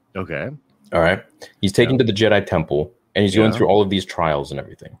 Okay. All right. He's taken to the Jedi Temple. And he's going through all of these trials and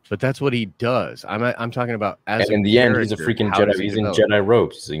everything. But that's what he does. I'm talking about as and in the end, he's a freaking Jedi. He's in Jedi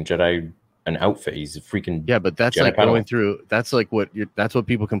robes. He's in Jedi an outfit. He's a freaking but that's Jedi like going through. That's like that's what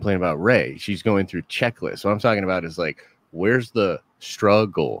people complain about Rey. She's going through checklists. What I'm talking about is like, where's the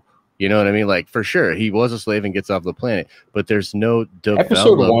struggle? You know what I mean? Like, for sure, he was a slave and gets off the planet, but there's no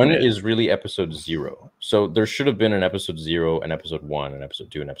Episode 1 development. is really episode 0. So there should have been an episode 0, an episode 1, an episode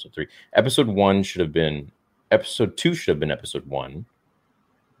 2, and episode 3. Episode 1 should have been episode 2 should have been episode 1.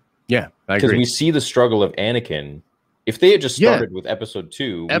 Yeah, I agree. Because we see the struggle of Anakin. If they had just started with episode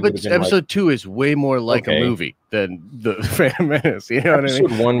 2, episode 2 is way more like a movie than the Phantom Menace. You know episode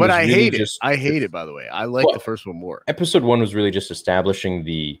what I mean? 1 but was I really hate just, it. I hate it, by the way. I like the first one more. Episode 1 was really just establishing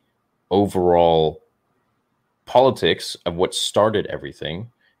the overall politics of what started everything,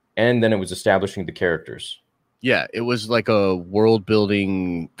 and then it was establishing the characters. Yeah, it was like a world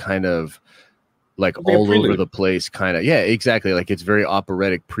building kind of like all over the place kind of. Yeah, exactly. Like it's very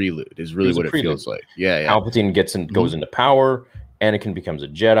operatic prelude is really what it feels like. Yeah. Palpatine goes into power. Anakin becomes a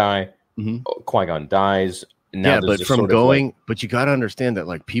Jedi. Qui-Gon dies. Now but from but you got to understand that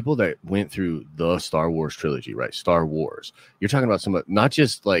like people that went through the Star Wars trilogy, right? Star Wars, you're talking about some, not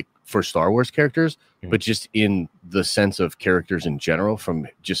just like for Star Wars characters, but just in the sense of characters in general from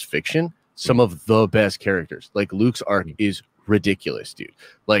just fiction, some of the best characters. Like Luke's arc is ridiculous, dude.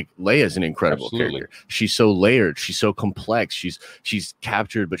 Like Leia's an incredible character. She's so layered, she's so complex, she's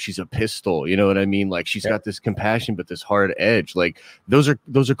captured, but she's a pistol, you know what I mean? Like she's got this compassion but this hard edge. Like those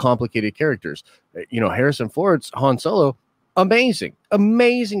are complicated characters. You know, Harrison Ford's Han Solo, amazing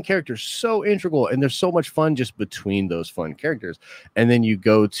character, so integral, and there's so much fun just between those fun characters. And then you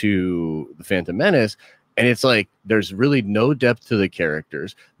go to the Phantom Menace and it's like there's really no depth to the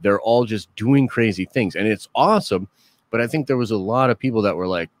characters. They're all just doing crazy things and it's awesome. But I think there was a lot of people that were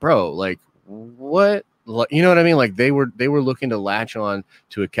like, bro, like what? You know what I mean? Like they were looking to latch on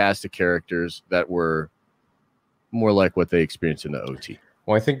to a cast of characters that were more like what they experienced in the OT.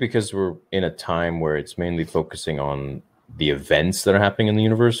 Well, I think because we're in a time where it's mainly focusing on the events that are happening in the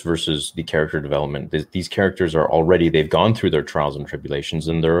universe versus the character development. These characters are already, they've gone through their trials and tribulations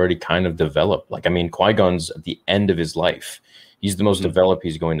and they're already kind of developed. Like, I mean, Qui-Gon's at the end of his life. He's the most developed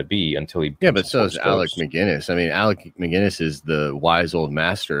he's going to be until he... Yeah, but so is Alec McGinnis. I mean, Alec McGinnis is the wise old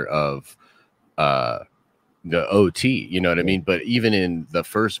master of the OT, you know what I mean? But even in the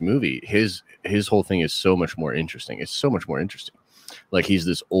first movie, his whole thing is so much more interesting. It's so much more interesting. Like, he's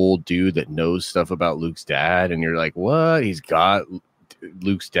this old dude that knows stuff about Luke's dad, and you're like, what? He's got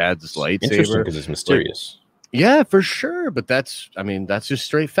Luke's dad's lightsaber. Interesting because it's mysterious. Like, yeah, for sure. But that's just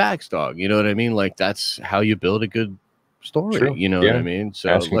straight facts, dog. You know what I mean? Like, that's how you build a good story. True. You know what I mean? So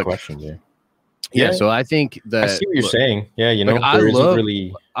asking questions, yeah. So I think that I see what you're saying. Yeah, you know, like,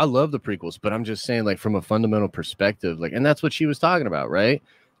 I love the prequels, but I'm just saying, like, from a fundamental perspective, like, and that's what she was talking about, right?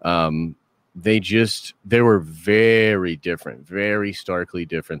 They were very different, very starkly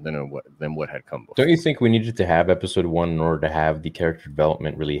different than what had come before. Don't you think we needed to have episode 1 in order to have the character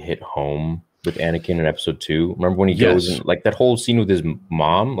development really hit home with Anakin in episode 2? Remember when he goes and like that whole scene with his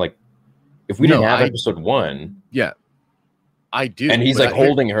mom? Like, if we didn't have episode 1, I do. And he's like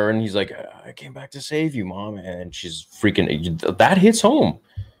holding her and he's like, I came back to save you, mom. And she's freaking, that hits home.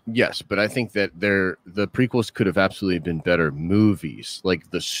 Yes, but I think that the prequels could have absolutely been better movies. Like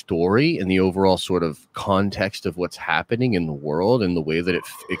the story and the overall sort of context of what's happening in the world and the way that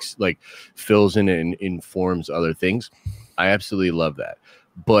it fills in and informs other things. I absolutely love that.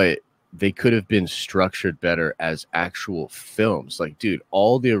 But they could have been structured better as actual films. Like, dude,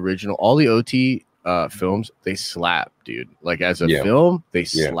 all the OT films, they slap, dude. Like, as a film, they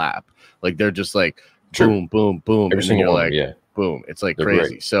slap. Like, they're just like boom, boom, boom. Every single one, boom. It's like they're crazy.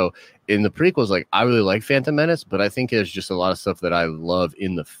 Great. So in the prequels, like, I really like Phantom Menace, but I think there's just a lot of stuff that I love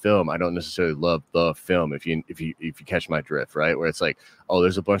in the film. I don't necessarily love the film, if you catch my drift, right? Where it's like, oh,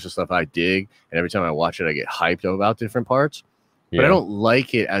 there's a bunch of stuff I dig, and every time I watch it, I get hyped about different parts. But I don't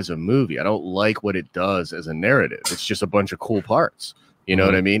like it as a movie. I don't like what it does as a narrative. It's just a bunch of cool parts. You know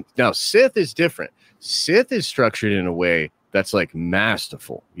what I mean? Now, Sith is different. Sith is structured in a way that's like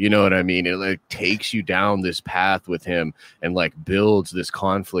masterful. You know what I mean? It like takes you down this path with him and like builds this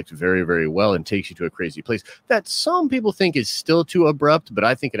conflict very, very well and takes you to a crazy place that some people think is still too abrupt, but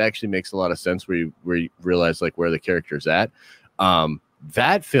I think it actually makes a lot of sense where you realize like where the character's at.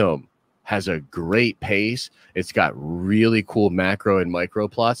 That film has a great pace. It's got really cool macro and micro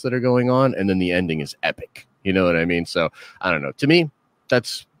plots that are going on, and then the ending is epic. You know what I mean? So I don't know. To me,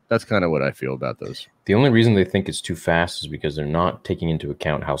 that's kind of what I feel about those. The only reason they think it's too fast is because they're not taking into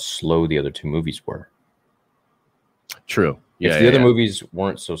account how slow the other two movies were. True. Yeah, if the other movies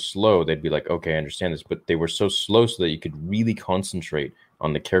weren't so slow, they'd be like, okay, I understand this. But they were so slow so that you could really concentrate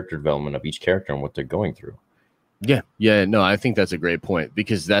on the character development of each character and what they're going through. Yeah. No, I think that's a great point,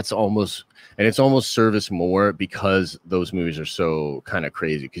 because it's almost service more because those movies are so kind of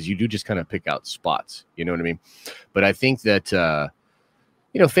crazy, because you do just kind of pick out spots. You know what I mean? But I think that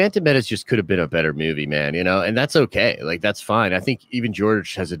Phantom Menace just could have been a better movie, man, and that's okay. Like, that's fine. I think even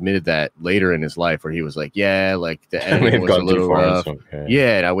George has admitted that later in his life where he was like, yeah, like the editing was a little rough.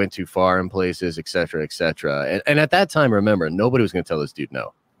 Yeah, and I went too far in places, et cetera, et cetera. And at that time, remember, nobody was going to tell this dude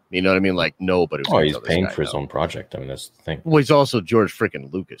no. You know what I mean? Like, nobody was he's paying for his own project. I mean, that's the thing. Well, he's also George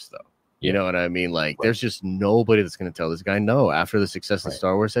freaking Lucas, though. You know what I mean? Like, there's just nobody that's going to tell this guy no after the success that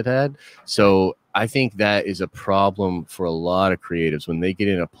Star Wars had. So I think that is a problem for a lot of creatives when they get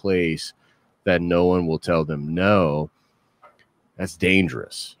in a place that no one will tell them no. That's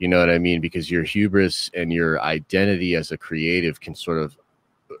dangerous. You know what I mean? Because your hubris and your identity as a creative can sort of,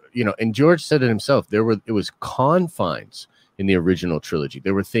 and George said it himself. It was confines in the original trilogy.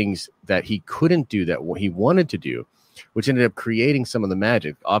 There were things that he couldn't do that he wanted to do, which ended up creating some of the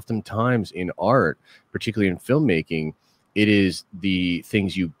magic. Oftentimes in art, particularly in filmmaking, it is the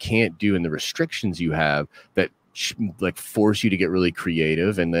things you can't do and the restrictions you have that like force you to get really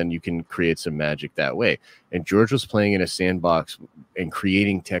creative, and then you can create some magic that way. And George was playing in a sandbox and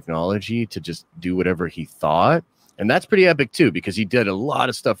creating technology to just do whatever he thought. And that's pretty epic too, because he did a lot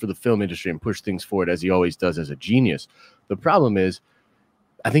of stuff for the film industry and pushed things forward as he always does as a genius. The problem is,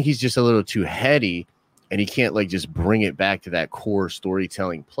 I think he's just a little too heady, and he can't like just bring it back to that core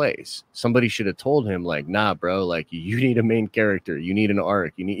storytelling place. Somebody should have told him like, nah, bro, like you need a main character, you need an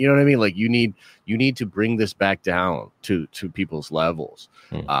arc, you know what I mean? Like you need to bring this back down to people's levels.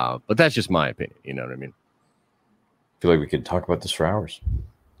 But that's just my opinion. You know what I mean? I feel like we could talk about this for hours.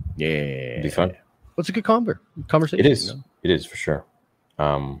 Yeah. It'd be fun. What's a good conversation? It is. It is for sure.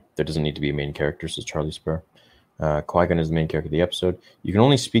 There doesn't need to be a main character, says Charlie Spur. Qui-Gon is the main character of the episode. You can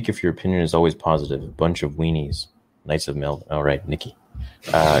only speak if your opinion is always positive. A bunch of weenies. Knights of Mel. All right, Nikki.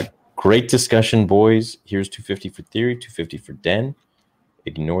 Great discussion, boys. Here's 250 for Theory, 250 for Den.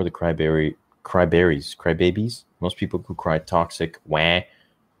 Ignore the crybabies. Most people who cry toxic,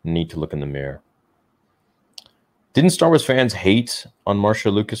 need to look in the mirror. Didn't Star Wars fans hate on Marcia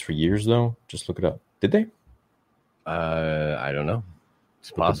Lucas for years, though? Just look it up. Did they? I don't know.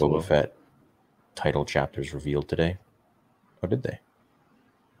 It's possible. Boba Fett title chapters revealed today. Or did they?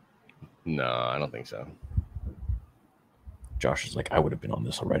 No, I don't think so. Josh is like, I would have been on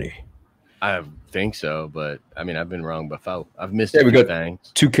this already. I think so, but I mean, I've been wrong before. I've missed we got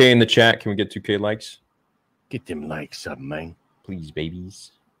things. 2K in the chat. Can we get 2K likes? Get them likes up, man. Please,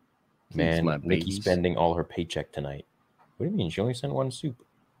 babies. Please, man, my Nikki's spending all her paycheck tonight. What do you mean? She only sent one soup.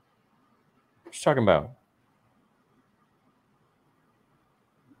 What you talking about?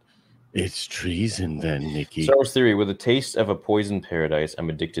 It's treason then, Nikki. Star Wars Theory, with a taste of a poison paradise, I'm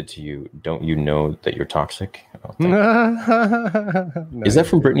addicted to you. Don't you know that you're toxic? No, is that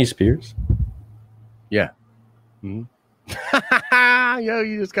from Britney Spears? Yeah. Yo,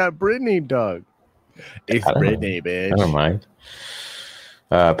 you just got Britney, dog. It's Britney, bitch. I don't mind.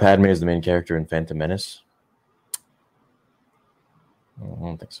 Padme is the main character in Phantom Menace. I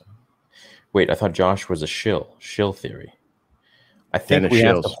don't think so. Wait, I thought Josh was a shill theory. I think we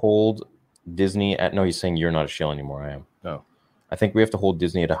have to hold Disney at... No, he's saying you're not a shill anymore. I am. No. I think we have to hold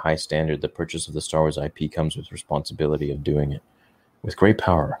Disney at a high standard. The purchase of the Star Wars IP comes with responsibility of doing it. With great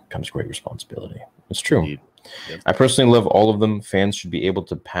power comes great responsibility. It's true. Yep. I personally love all of them. Fans should be able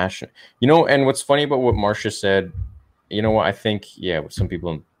to passion... and what's funny about what Marcia said, you know what? I think, some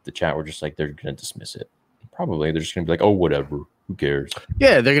people in the chat were just like, they're going to dismiss it. Probably. They're just going to be like, oh, whatever. Who cares?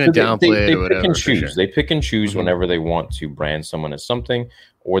 Yeah, they're going to downplay it or whatever. Pick and choose. Sure. They pick and choose whenever they want to brand someone as something,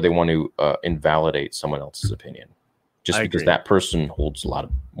 or they want to invalidate someone else's opinion, just because that person holds a lot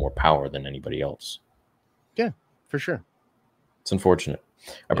of more power than anybody else. Yeah, for sure. It's unfortunate.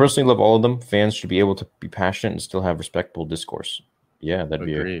 I personally love all of them. Fans should be able to be passionate and still have respectable discourse. Yeah, that'd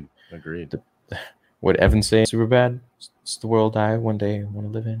be agreed. What Evan say? Superbad. It's the world I one day want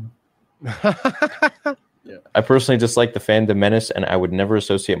to live in. Yeah. I personally dislike the Phantom Menace, and I would never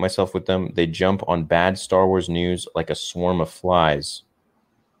associate myself with them. They jump on bad Star Wars news like a swarm of flies.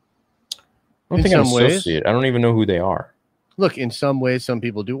 I don't think I associate. I don't even know who they are. Look, in some ways, some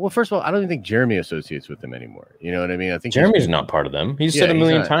people do. Well, first of all, I don't even think Jeremy associates with them anymore. You know what I mean? I think Jeremy's not part of them. He's said a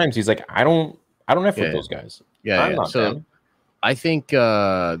million times. He's like, I don't F with those guys. I'm not them. I think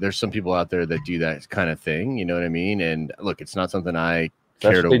there's some people out there that do that kind of thing. You know what I mean? And look, it's not something I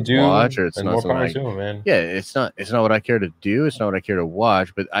care to watch, or it's not something it's not what I care to do. It's not what I care to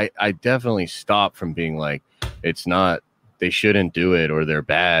watch. But I definitely stop from being like, it's not, they shouldn't do it or they're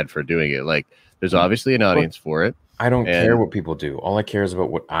bad for doing it. Like, there's obviously an audience for it. I don't care what people do. All I care is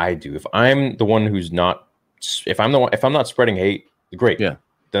about what I do. If I'm the one who's not, if I'm not spreading hate, great. Yeah.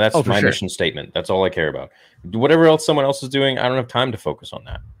 Then that's my mission statement. That's all I care about. Whatever else someone else is doing, I don't have time to focus on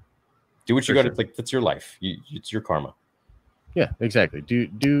that. Do what you got to, like, that's your life. It's your karma. Yeah, exactly.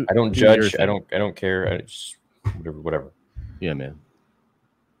 Do I don't do your judge. I thing. don't care. I just whatever. Yeah, man.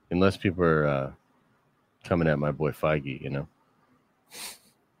 Unless people are coming at my boy Feige,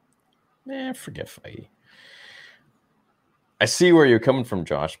 Forget Feige. I see where you're coming from,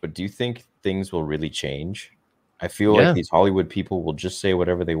 Josh, but do you think things will really change? I feel like Yeah. these Hollywood people will just say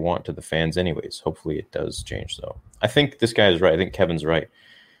whatever they want to the fans anyways. Hopefully it does change, though. I think this guy is right. I think Kevin's right.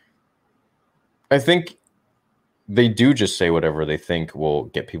 I think they do just say whatever they think will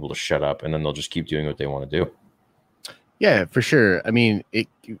get people to shut up, and then they'll just keep doing what they want to do. Yeah, for sure. I mean,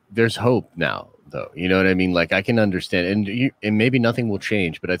 there's hope now, though. You know what I mean? Like, I can understand, and maybe nothing will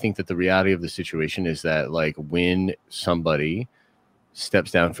change, but I think that the reality of the situation is that, like, when somebody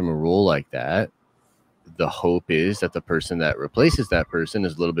steps down from a role like that, the hope is that the person that replaces that person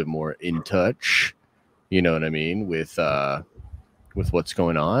is a little bit more in touch. You know what I mean? With what's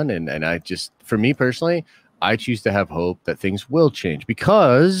going on, and I just, for me personally, I choose to have hope that things will change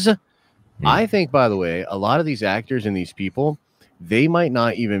because. I think, by the way, a lot of these actors and these people, they might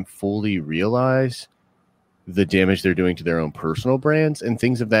not even fully realize the damage they're doing to their own personal brands and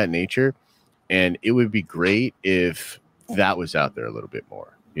things of that nature. And it would be great if that was out there a little bit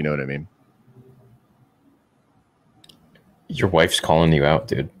more. You know what I mean? Your wife's calling you out,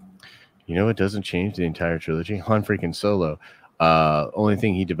 dude. You know, it doesn't change the entire trilogy. Han freaking Solo. Only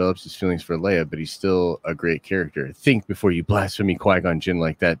thing he develops his feelings for Leia, but he's still a great character. Think before you blaspheme Qui-Gon Jinn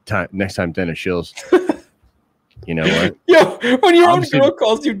like that. Next time Den of Shills. You know what? Yo, when your own girl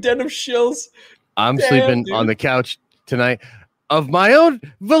calls you Den of Shills. I'm sleeping on the couch tonight of my own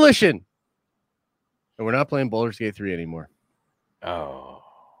volition. And we're not playing Baldur's Gate 3 anymore. Oh.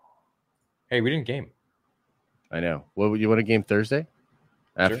 Hey, we didn't game. I know. Well, you want a game Thursday?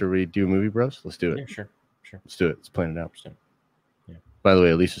 After we do Movie Bros? Let's do it. Yeah, sure. Let's do it. Let's plan it out. Yeah. By the way,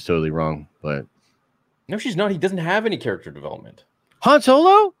 Elisa's totally wrong, but... No, she's not. He doesn't have any character development. Han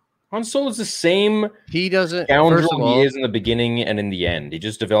Solo? Han Solo's the same he doesn't, scoundrel he is in the beginning and in the end. He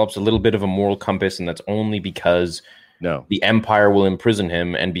just develops a little bit of a moral compass, and that's only because the Empire will imprison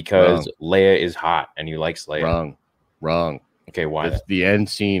him and because Leia is hot and he likes Leia. Wrong. Okay, why? It's the end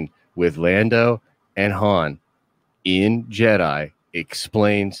scene with Lando and Han in Jedi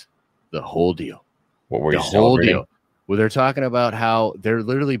explains the whole deal. What were you celebrating? Whole deal. Well, they're talking about how they're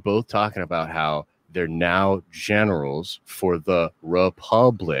literally both talking about how they're now generals for the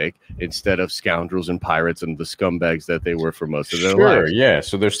Republic instead of scoundrels and pirates and the scumbags that they were for most of their lives. Yeah.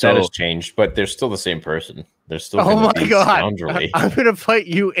 So their status changed, but they're still the same person. They're still scoundrelly. I'm going to fight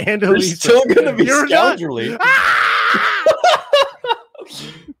you and Elisa. They're still going to be scoundrelly.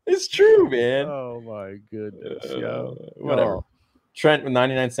 It's true, man. Oh, my goodness. Whatever. Oh. Trent with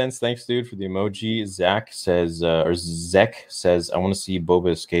 99 cents. Thanks, dude, for the emoji. Zach says, or Zek says, I want to see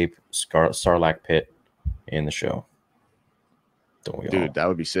Boba escape Sarlacc pit in the show. Don't we all? Dude, that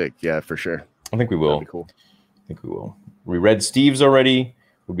would be sick. Yeah, for sure. I think we will. That'd be cool. I think we will. We read Steve's already.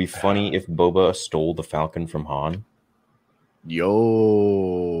 Would be funny if Boba stole the Falcon from Han. Yo,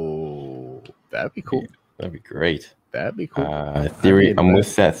 that'd be cool. That'd be great. That'd be cool. Theory. I'm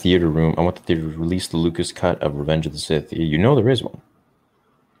with that theater room. I want the theater to release the Lucas cut of Revenge of the Sith. You know there is one.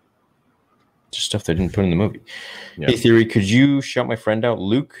 Just stuff they didn't put in the movie. Yep. Hey, Theory, could you shout my friend out,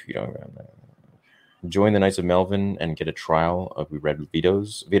 Luke? Join the Knights of Melvin and get a trial of We Read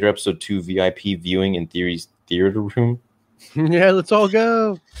Vito's Vader Episode 2 VIP viewing in Theory's theater room. Yeah, let's all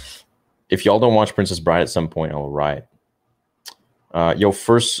go. If y'all don't watch Princess Bride at some point, I will riot.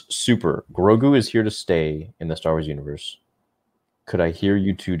 First super. Grogu is here to stay in the Star Wars universe. Could I hear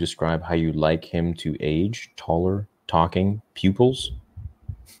you two describe how you like him to age? Taller, talking, pupils?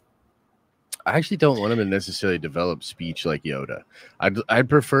 I actually don't want him to necessarily develop speech like Yoda. I'd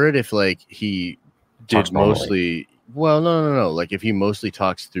prefer it if like he did mostly. Well, no. Like if he mostly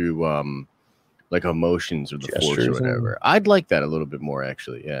talks through like emotions or the Force or whatever. I'd like that a little bit more,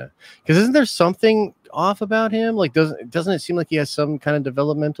 actually. Yeah, because isn't there something off about him? Like doesn't it seem like he has some kind of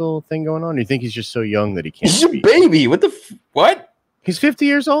developmental thing going on? Or you think he's just so young that he can't? He's a baby. What the what? He's 50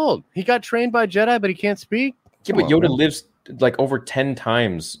 years old. He got trained by Jedi, but he can't speak. Yeah, but Yoda lives like over 10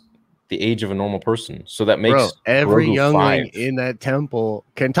 times the age of a normal person, so that makes every Grogu youngling 5. in that temple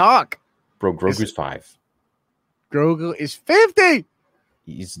can talk. Bro, Grogu's 5. Grogu is 50.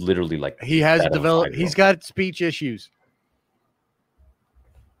 He's literally like he has developed. He's got speech issues.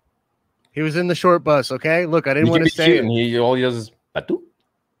 He was in the short bus. Okay, look, I didn't want to say it. And all he does is Batu.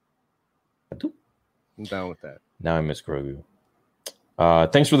 I'm down with that. Now I miss Grogu.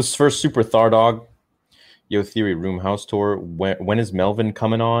 Thanks for this first super Thardog. Yo Theory room house tour. When is Melvin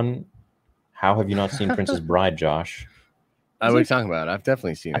coming on? How have you not seen Princess Bride, Josh? What are you talking about? I've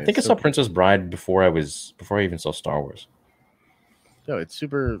definitely seen it. I think I saw Princess Bride before I even saw Star Wars. No, it's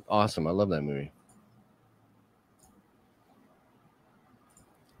super awesome. I love that movie.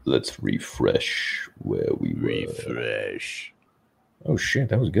 Let's refresh where we were. Refresh. Oh shit,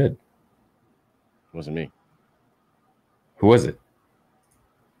 that was good. Wasn't me. Who was it?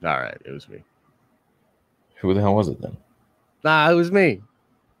 All right, it was me. Who the hell was it then? Nah, it was me.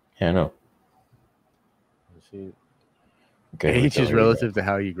 Yeah, I know. See, Okay, age is relative to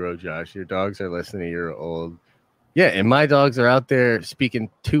how you grow, Josh. Your dogs are less than a year old. Yeah, and my dogs are out there speaking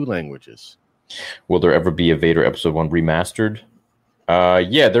 2 languages. Will there ever be a Vader Episode 1 remastered?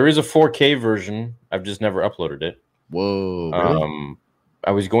 Yeah, there is a 4K version. I've just never uploaded it. Whoa, really?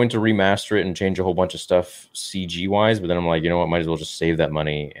 I was going to remaster it and change a whole bunch of stuff CG-wise, but then I'm like, you know what? Might as well just save that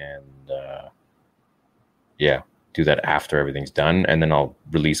money and, yeah, do that after everything's done, and then I'll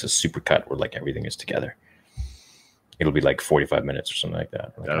release a supercut where, like, everything is together. It'll be, like, 45 minutes or something like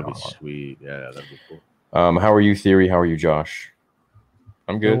that. Like that'll be sweet. Yeah, that'd be cool. How are you, Theory? How are you, Josh?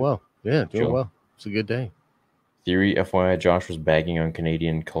 I'm good. Doing well. Yeah, doing well. It's a good day. Theory, FYI, Josh was bagging on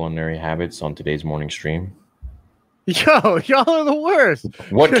Canadian culinary habits on today's morning stream. Yo, y'all are the worst.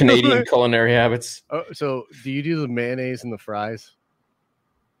 What Canadian culinary habits? Oh, so do you do the mayonnaise and the fries?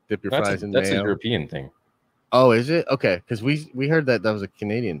 Dip your fries in mayo? That's a European thing. Oh, is it? Okay, because we heard that was a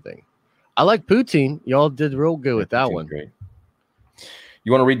Canadian thing. I like poutine. Y'all did real good with that one. Great.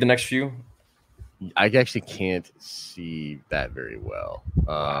 You want to read the next few? I actually can't see that very well.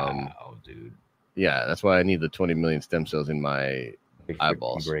 Wow, dude. Yeah, that's why I need the 20 million stem cells in my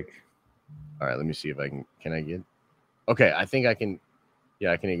eyeballs. Break. All right, let me see if I can. Can I get? Okay, I think I can.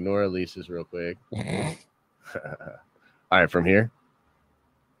 Yeah, I can ignore Elisa's real quick. All right, from here.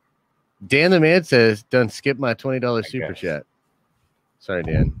 Dan the Man says, "Done skip my $20 super chat." Sorry,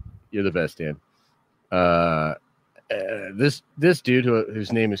 Dan. You're the best, Dan. This dude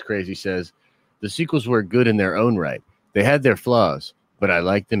whose name is Crazy says, "The sequels were good in their own right. They had their flaws, but I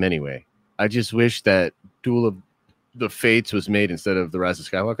liked them anyway. I just wish that Duel of the Fates was made instead of The Rise of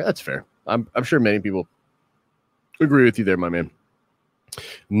Skywalker." That's fair. I'm sure many people agree with you there, my man.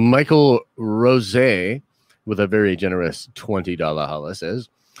 Michael Rose, with a very generous $20 holla, says,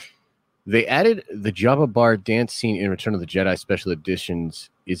 "They added the Jabba bar dance scene in Return of the Jedi special editions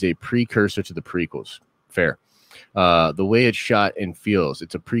is a precursor to the prequels." Fair. The way it's shot and feels,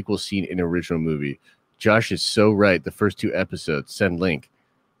 it's a prequel scene in an original movie. Josh is so right. The first 2 episodes. Send link.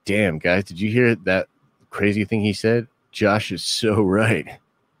 Damn, guys, did you hear that crazy thing he said? Josh is so right.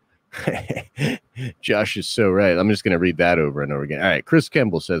 Josh is so right. I'm just going to read that over and over again. All right, Chris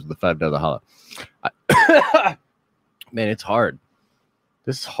Campbell says with a $5 holla. Man, it's hard.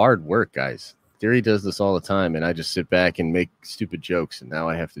 This is hard work, guys. Theory does this all the time, and I just sit back and make stupid jokes, and now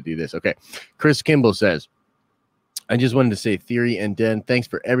I have to do this. Okay, Chris Kimball says, "I just wanted to say, Theory and Den, thanks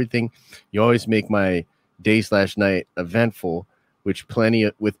for everything. You always make my day/night eventful, with plenty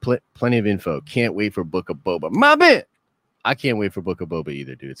of info. Can't wait for Book of Boba. My man, I can't wait for Book of Boba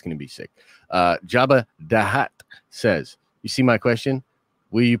either, dude. It's gonna be sick." Jabba Dahat says, "You see my question?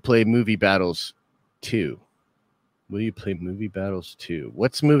 Will you play Movie Battles 2? Will you play Movie Battles 2?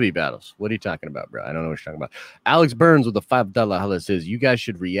 What's Movie Battles? What are you talking about, bro? I don't know what you're talking about." Alex Burns with a $5 holla says, "You guys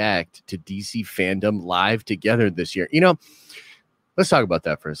should react to DC fandom live together this year." You know, let's talk about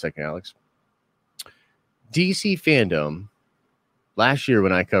that for a second, Alex. DC fandom, last year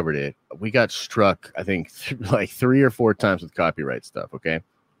when I covered it, we got struck, I think, like 3 or 4 times with copyright stuff, okay?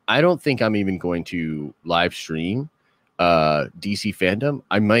 I don't think I'm even going to live stream DC fandom.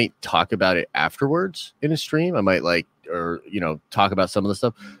 I might talk about it afterwards in a stream. I might talk about some of the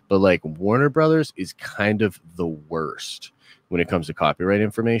stuff, but like Warner Brothers is kind of the worst when it comes to copyright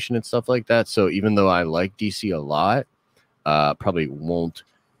information and stuff like that. So even though I like DC a lot, probably won't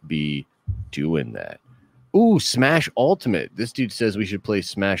be doing that. Ooh, Smash Ultimate. This dude says we should play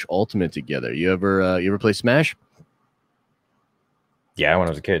Smash Ultimate together. You ever play Smash? Yeah, when I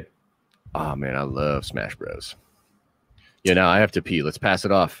was a kid. Oh man, I love Smash Bros. Yeah, now I have to pee. Let's pass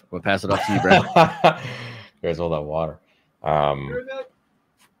it off. I'm gonna pass it off to you, Brad. There's all that water. I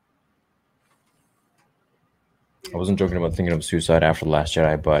wasn't joking about thinking of suicide after The Last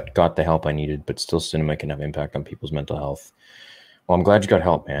Jedi, but got the help I needed, but still cinema can have impact on people's mental health. Well, I'm glad you got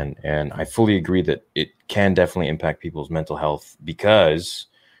help, man. And I fully agree that it can definitely impact people's mental health because,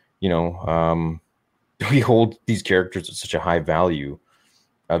 we hold these characters at such a high value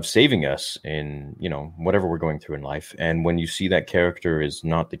of saving us in, whatever we're going through in life. And when you see that character is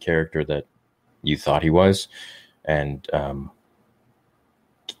not the character that you thought he was and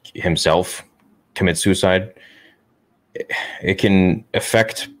himself commit suicide, it can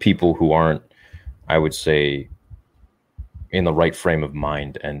affect people who aren't, I would say, in the right frame of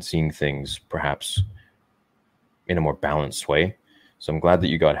mind and seeing things perhaps in a more balanced way. So I'm glad that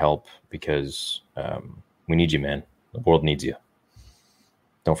you got help because we need you, man. The world needs you.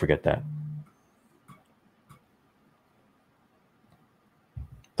 Don't forget that.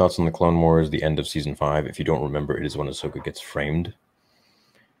 Thoughts on the Clone Wars, the end of season 5. If you don't remember, it is when Ahsoka gets framed.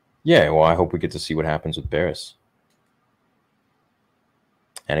 Yeah, well, I hope we get to see what happens with Barriss.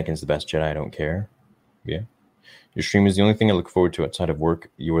 Anakin's the best Jedi, I don't care. Yeah. Your stream is the only thing I look forward to outside of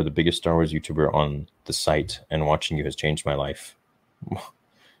work. You are the biggest Star Wars YouTuber on the site, and watching you has changed my life.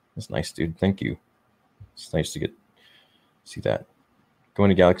 That's nice, dude. Thank you. It's nice to see that. Going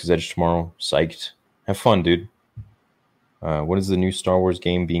to Galaxy's Edge tomorrow. Psyched. Have fun, dude. What is the new Star Wars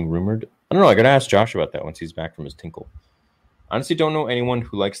game being rumored? I don't know. I got to ask Josh about that once he's back from his tinkle. Honestly, don't know anyone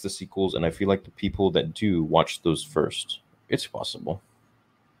who likes the sequels, and I feel like the people that do watch those first. It's possible.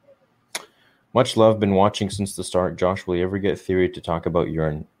 Much love. Been watching since the start. Josh, will you ever get Theory to talk about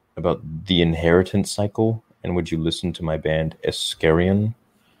the inheritance cycle? And would you listen to my band Escarion?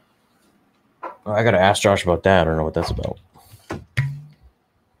 I got to ask Josh about that. I don't know what that's about.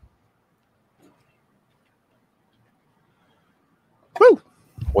 Woo!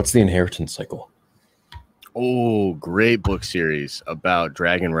 What's the inheritance cycle? Oh, great book series about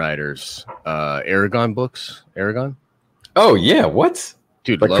dragon riders. Aragon books. Aragon? Oh, yeah. What?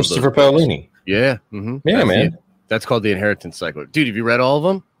 Dude, like love Christopher Paolini. Yeah. Mm-hmm. Yeah, man. That's called the inheritance cycle. Dude, have you read all of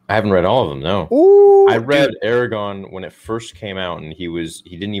them? I haven't read all of them, no. Ooh, I read Aragon when it first came out, and he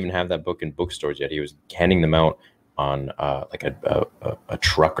didn't even have that book in bookstores yet. He was handing them out on like a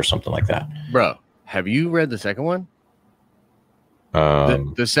truck or something like that. Bro, have you read the second one?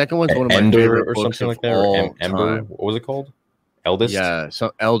 The second one's one of my Ender favorite or books something like that. all Ember. time. What was it called? Eldest. Yeah,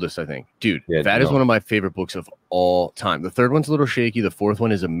 Eldest, I think. Dude, Yeah, that is one of my favorite books of all time. The third one's a little shaky. The fourth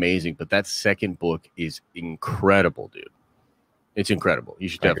one is amazing, but that second book is incredible, dude. It's incredible. You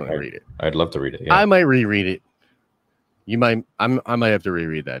should definitely read it. I'd love to read it. Yeah. I might reread it. You might. I might have to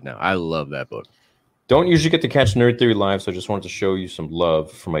reread that now. I love that book. Don't usually get to catch Nerd Theory live, so I just wanted to show you some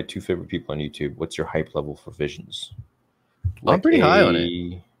love for my two favorite people on YouTube. What's your hype level for Visions? I'm pretty high on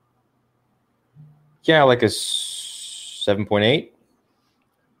it. Yeah, like a 7.8.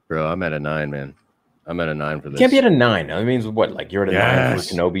 Bro, I'm at a 9, man. I'm at a 9 for this. Can't be at a 9. That means what? Like you're at a 9 for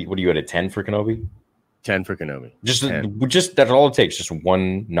Yes. Kenobi. What are you at a 10 for Kenobi? 10 for Kenobi. Just that's all it takes. Just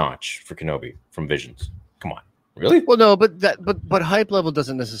one notch for Kenobi from Visions. Come on, really? Well, no, but hype level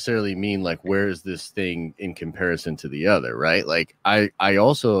doesn't necessarily mean like where is this thing in comparison to the other, right? Like I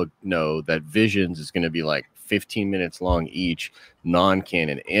also know that Visions is going to be like 15 minutes long each,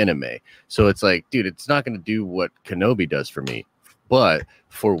 non-canon anime. So it's like, dude, it's not going to do what Kenobi does for me, but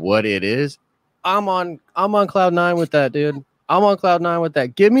for what it is, I'm on cloud 9 with that, dude. I'm on cloud 9 with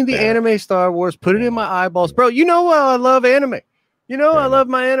that. Give me the anime Star Wars, put it in my eyeballs, bro. You know I love anime. You know I love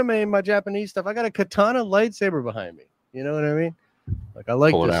my anime and my Japanese stuff. I got a katana lightsaber behind me. You know what I mean? Like I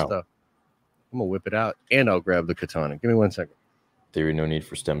like this stuff. I'm gonna whip it out and I'll grab the katana. Give me 1 second. Theory, no need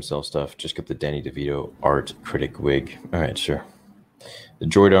for stem cell stuff. Just get the Danny DeVito art critic wig. All right, sure. The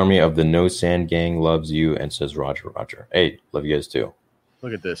droid army of the No Sand Gang loves you and says Roger, Roger. Hey, love you guys too.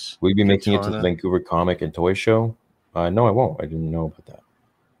 Look at this. Will you be making it to the Vancouver Comic and Toy Show? No, I won't. I didn't know about that.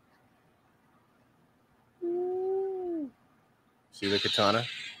 See the katana?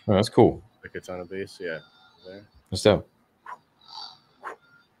 Oh, that's cool. The katana base, yeah. There. What's up?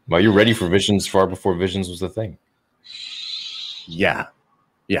 Well, you're ready for Visions far before Visions was the thing. Yeah,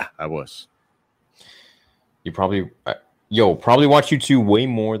 I was. You probably, probably watch you two way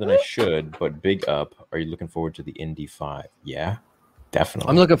more than I should, but big up. Are you looking forward to the Indy 5? Yeah, definitely.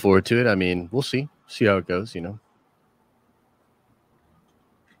 I'm looking forward to it. I mean, we'll see how it goes, you know.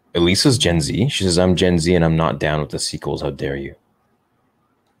 Elisa's Gen Z. She says, I'm Gen Z and I'm not down with the sequels. How dare you?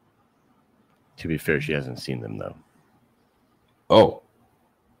 To be fair, she hasn't seen them, though. Oh.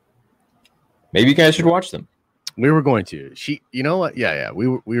 Maybe you guys should watch them. We were going to. You know what? Yeah. We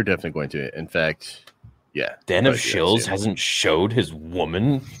were definitely going to. In fact, yeah. Den of Shills hasn't showed his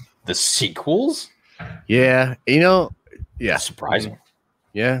woman the sequels? Yeah. You know, yeah. That's surprising.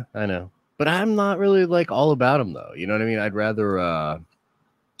 Yeah, I know. But I'm not really like all about them, though. You know what I mean? I'd rather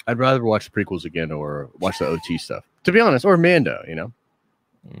watch the prequels again or watch the OT stuff, to be honest, or Mando, you know?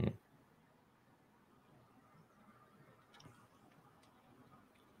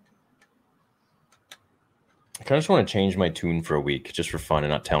 I kind of just want to change my tune for a week just for fun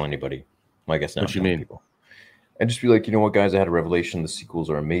and not tell anybody. Well, I guess not. What you mean? People. And just be like, you know what, guys? I had a revelation. The sequels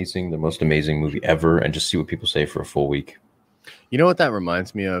are amazing. The most amazing movie ever. And just see what people say for a full week. You know what that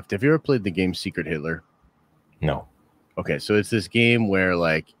reminds me of? Have you ever played the game Secret Hitler? No. Okay, so it's this game where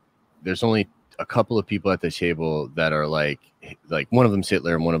like there's only a couple of people at the table that are like one of them's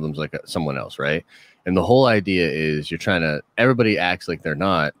Hitler and one of them's like someone else, right? And the whole idea is everybody acts like they're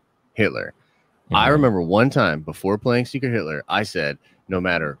not Hitler. Mm-hmm. I remember one time before playing Secret Hitler, I said, no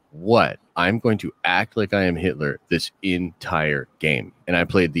matter what, I'm going to act like I am Hitler this entire game. And I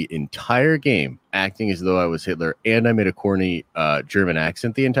played the entire game acting as though I was Hitler, and I made a corny German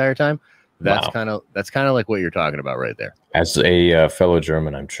accent the entire time. That's kind of like what you're talking about right there. As a fellow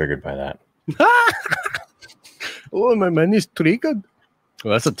German, I'm triggered by that. Oh, my man is triggered.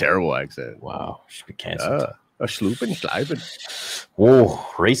 Well, that's a terrible accent. Wow, should be canceled. A sloopen, schleiben. Whoa,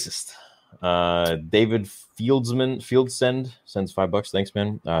 racist. David Fieldsend sends $5. Thanks,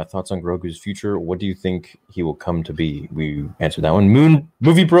 man. Thoughts on Grogu's future? What do you think he will come to be? We answered that one.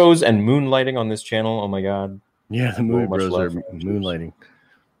 Movie Bros and moonlighting on this channel. Oh my god. Yeah, the movie bros are moonlighting.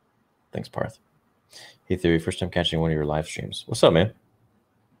 Thanks, Parth. Hey, Theory, first time catching one of your live streams. What's up, man?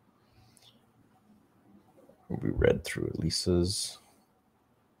 We read through Lisa's.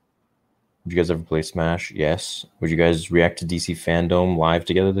 Did you guys ever play Smash? Yes. Would you guys react to DC Fandom live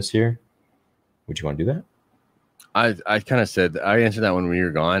together this year? Would you want to do that? I kind of said, I answered that one when you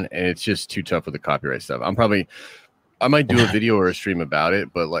were gone, and it's just too tough with the copyright stuff. I might do a video or a stream about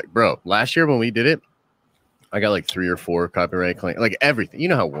it, but like, bro, last year when we did it, I got like 3 or 4 copyright claims, like everything. You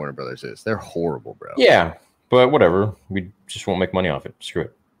know how Warner Brothers is. They're horrible, bro. Yeah, but whatever. We just won't make money off it. Screw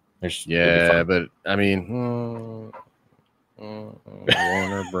it. Yeah, but I mean,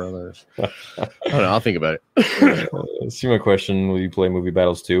 Warner Brothers. I don't know. I'll think about it. See my question. Will you play Movie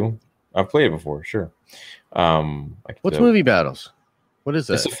Battles too? I've played it before, sure. What's Movie Battles? What is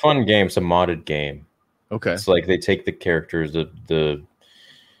that? It's a fun game. It's a modded game. Okay. It's like they take the characters,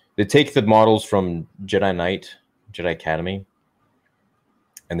 they take the models from Jedi Knight, Jedi Academy,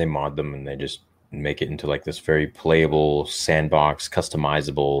 and they mod them, and they just make it into like this very playable sandbox,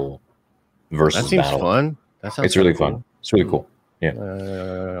 customizable versus that seems battle. Fun. It's really fun. It's really cool.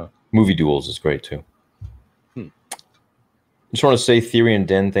 Yeah. Movie Duels is great too. Just want to say, Theory and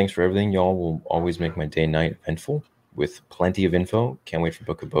Den, thanks for everything. Y'all will always make my day and night eventful with plenty of info. Can't wait for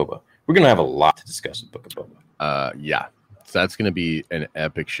Book of Boba. We're going to have a lot to discuss with Book of Boba. Yeah. So that's going to be an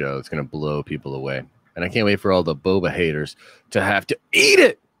epic show. It's going to blow people away. And I can't wait for all the Boba haters to have to eat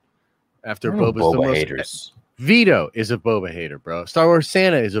it after Boba's Boba the most haters. Vito is a Boba hater, bro. Star Wars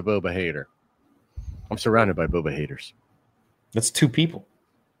Santa is a Boba hater. I'm surrounded by Boba haters. That's 2 people.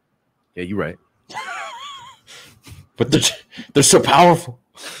 Yeah, you're right. But they're so powerful.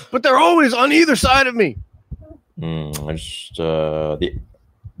 But they're always on either side of me. I just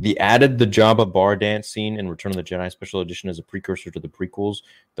the added the Jabba bar dance scene in Return of the Jedi Special Edition as a precursor to the prequels.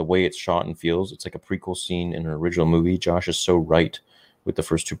 The way it's shot and feels, it's like a prequel scene in an original movie. Josh is so right with the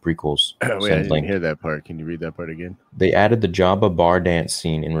first 2 prequels. Wait, I didn't hear that part. Can you read that part again? They added the Jabba bar dance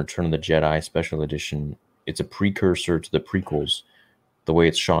scene in Return of the Jedi Special Edition. It's a precursor to the prequels. The way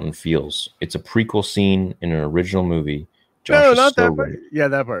it's shot and feels. It's a prequel scene in an original movie. Josh not that part. Right. Yeah,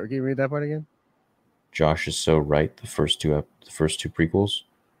 that part. Can you read that part again? Josh is so right. The first two prequels.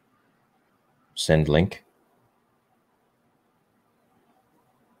 Send link.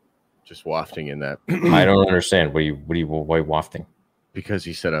 Just wafting in that. I don't understand. Why wafting? Because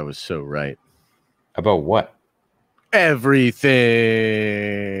he said I was so right. About what? Everything.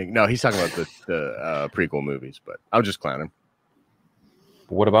 No, he's talking about the prequel movies, but I'll just clown him.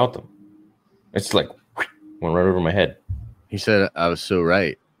 What about them? It's like went right over my head. He said I was so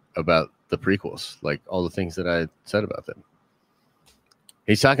right about the prequels, like all the things that I said about them.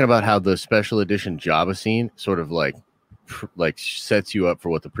 He's talking about how the special edition Jabba scene sort of like sets you up for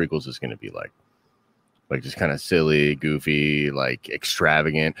what the prequels is going to be like just kind of silly, goofy, like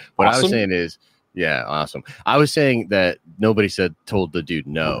extravagant. What I was saying is, yeah, awesome. I was saying that nobody told the dude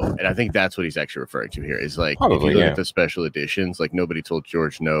no, and I think that's what he's actually referring to here. Is like if you look at the special editions, like nobody told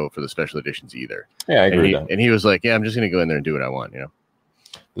George no for the special editions either. Yeah, I agree. And he was like, yeah, I'm just gonna go in there and do what I want, you know.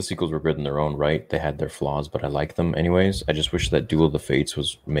 The sequels were good in their own right. They had their flaws, but I like them anyways. I just wish that Duel of the Fates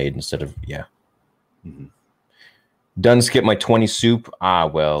was made instead of Done. Skip my 20 soup.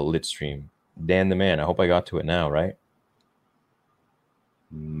 Well, lit stream. Dan the man. I hope I got to it now, right?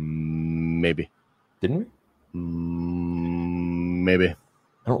 Maybe. Didn't we? Maybe. I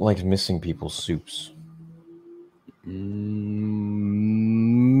don't like missing people's soups. Maybe.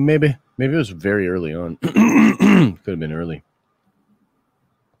 Maybe it was very early on. Could have been early.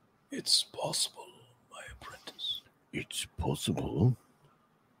 It's possible, my apprentice. It's possible.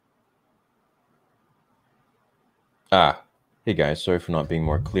 Hey guys, sorry for not being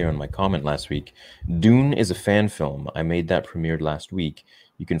more clear on my comment last week. Dune is a fan film. I made that premiered last week.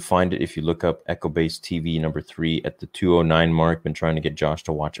 You can find it if you look up Echo Base TV number 3 at the 209 mark. Been trying to get Josh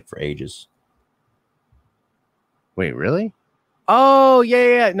to watch it for ages. Wait, really? Oh,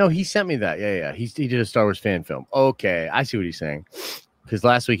 yeah. No, he sent me that. Yeah. He did a Star Wars fan film. Okay, I see what he's saying. Because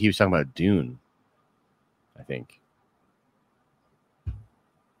last week he was talking about Dune, I think. I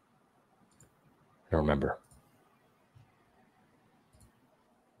don't remember.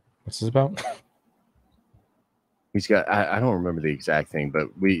 What's this about? He's got. I don't remember the exact thing, but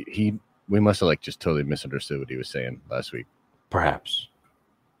we must have like just totally misunderstood what he was saying last week. Perhaps.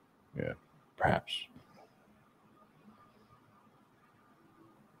 Yeah. Perhaps.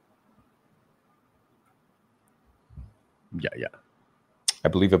 Yeah. I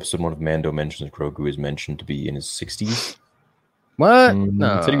believe episode 1 of Mando mentions Grogu is mentioned to be in his 60s. What?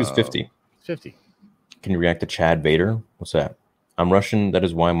 No. He said he was 50. 50. Can you react to Chad Vader? What's that? I'm Russian. That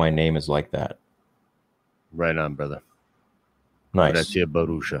is why my name is like that. Right on, brother. Nice. Grazie,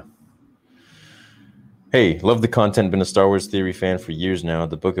 Borussia. Hey, love the content. Been a Star Wars theory fan for years now.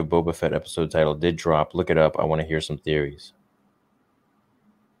 The Book of Boba Fett episode title did drop. Look it up. I want to hear some theories.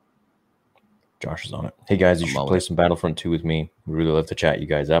 Josh is on it. Hey guys, you should play some Battlefront 2 with me. We really love to chat you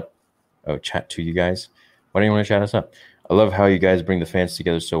guys up. Oh, chat to you guys. Why don't you want to chat us up? I love how you guys bring the fans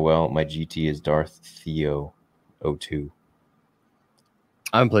together so well. My GT is Darth Theo 02.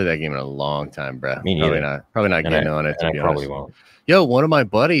 I haven't played that game in a long time, bro. Me neither. Probably not getting on it. And I probably won't. Yo, one of my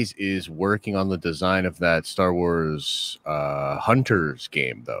buddies is working on the design of that Star Wars Hunters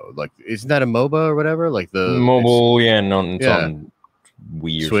game, though. Like, isn't that a MOBA or whatever? Like the mobile, it's on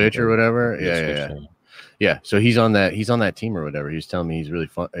Wii Switch or whatever. Yeah. So he's on that team or whatever. He was telling me he's really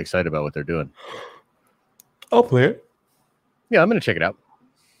excited about what they're doing. I'll play it. Yeah, I'm gonna check it out.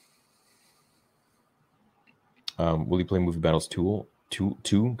 Will you play Movie Battles 2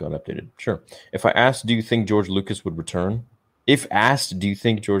 got updated? Sure. If I asked, do you think George Lucas would return? If asked, do you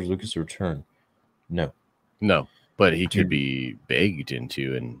think George Lucas would return? No. No, but he could be begged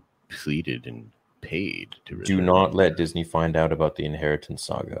into and pleaded and paid to return. Do not let Disney find out about the Inheritance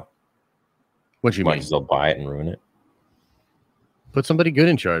saga. What you mean? Might as well buy it and ruin it. Put somebody good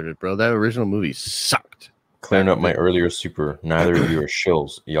in charge of it, bro. That original movie sucked. Clearing up my earlier super. Neither of you are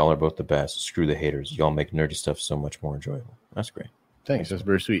shills. Y'all are both the best. Screw the haters. Y'all make nerdy stuff so much more enjoyable. That's great. Thanks. That's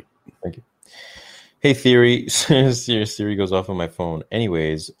very sweet. Thank you. Hey, Theory. Siri goes off on my phone.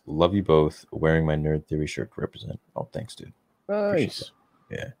 Anyways, love you both. Wearing my Nerd Theory shirt to represent. Oh, thanks, dude. Nice.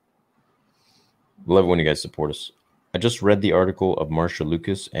 Yeah. Love it when you guys support us. I just read the article of Marcia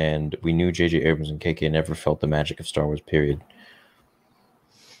Lucas, and we knew J.J. Abrams and KK never felt the magic of Star Wars, period.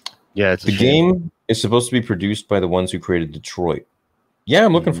 Yeah, it's the game is supposed to be produced by the ones who created Detroit. Yeah,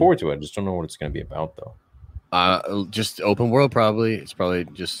 I'm looking forward to it. I just don't know what it's going to be about, though. Just open world, probably. It's probably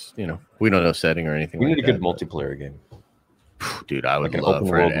just, we don't know setting or anything. We need a good multiplayer game. Dude, I would love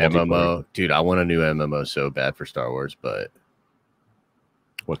for an MMO. Dude, I want a new MMO so bad for Star Wars, but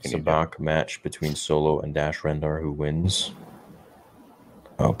what can you do? Match between Solo and Dash Rendar. Who wins?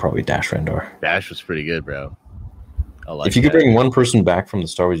 Oh, probably Dash Rendar. Dash was pretty good, bro. If you could bring one person back from the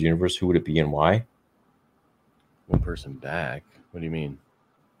Star Wars universe, who would it be and why? One person back? What do you mean?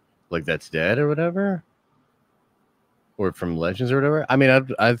 Like that's dead or whatever? Or from Legends or whatever? I mean,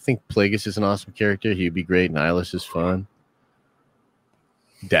 I think Plagueis is an awesome character. He'd be great. Nihilus is fun.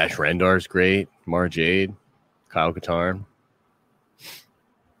 Dash Rendar's great. Mara Jade. Kyle Katarn.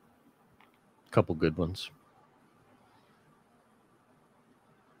 Couple good ones.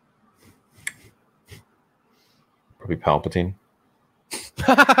 Probably Palpatine.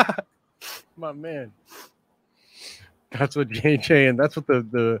 My man. That's what JJ and that's what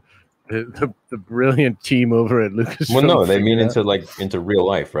the brilliant team over at Lucas. Well, no, they mean into real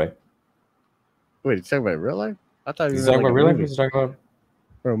life, right? Wait, he's talking about real life? I thought he was talking about real life. He's talking about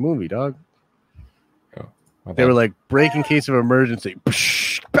a movie, dog. Oh, they were like break in case of emergency.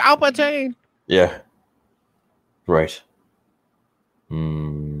 Palpatine. Yeah. Right.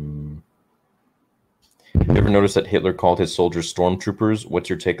 You ever notice that Hitler called his soldiers stormtroopers? What's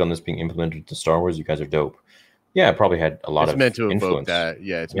your take on this being implemented to Star Wars? You guys are dope. Yeah, it probably had a lot of meant to influence. Evoke that.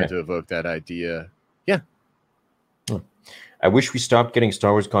 Yeah, it's meant to evoke that idea. Yeah. I wish we stopped getting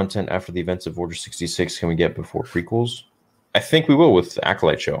Star Wars content after the events of Order 66. Can we get before prequels? I think we will with the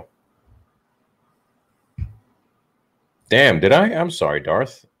Acolyte show. Damn, did I? I'm sorry,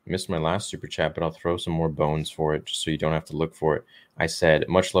 Darth. Missed my last super chat, but I'll throw some more bones for it just so you don't have to look for it. I said,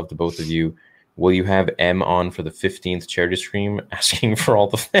 much love to both of you. Will you have M on for the 15th charity stream? Asking for all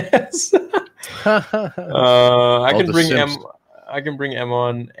the fans. I can bring M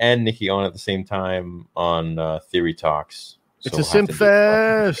on and Nikki on at the same time on Theory Talks. It's a Simp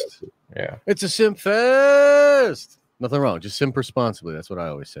Fest. Yeah. It's a Simp Fest. Nothing wrong. Just simp responsibly. That's what I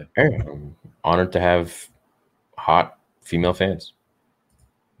always say. Hey, I'm honored to have hot female fans.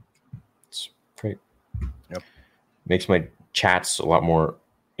 It's great. Yep. Makes my chat's a lot more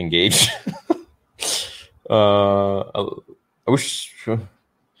engaged. I wish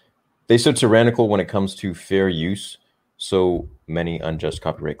they said tyrannical when it comes to fair use. So many unjust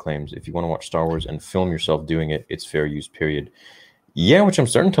copyright claims. If you want to watch Star Wars and film yourself doing it, it's fair use, period. Yeah, which I'm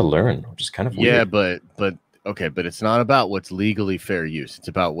starting to learn, which is kind of weird. Yeah, but okay, but it's not about what's legally fair use. It's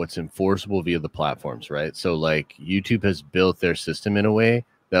about what's enforceable via the platforms, right? So like YouTube has built their system in a way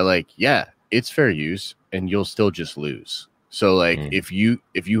that like, yeah, it's fair use and you'll still just lose. So like if you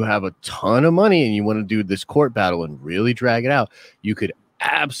have a ton of money and you want to do this court battle and really drag it out, you could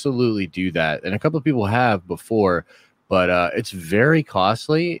absolutely do that. And a couple of people have before, but it's very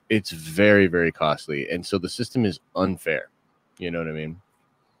costly. It's very, very costly. And so the system is unfair. You know what I mean?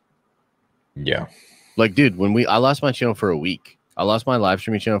 Yeah. Like, dude, I lost my channel for a week. I lost my live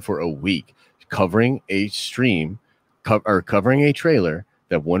streaming channel for a week covering a stream or covering a trailer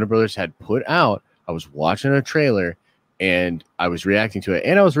that Warner Brothers had put out. I was watching a trailer and I was reacting to it,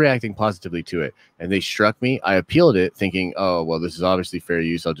 and I was reacting positively to it. And they struck me. I appealed it thinking, oh, well, this is obviously fair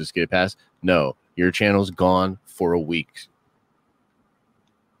use. I'll just get it passed. No, your channel's gone for a week.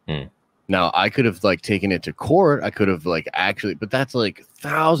 Now, I could have like taken it to court. I could have like actually, but that's like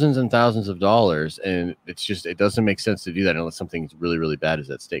thousands and thousands of dollars. And it's just, it doesn't make sense to do that unless something really, really bad is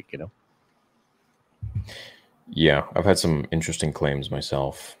at stake, you know? Yeah, I've had some interesting claims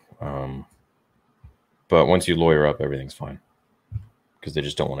myself. But once you lawyer up, everything's fine because they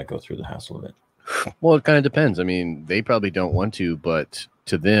just don't want to go through the hassle of it. Well, it kind of depends. I mean, they probably don't want to, but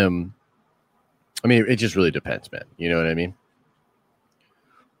to them, I mean, it just really depends, man. You know what I mean?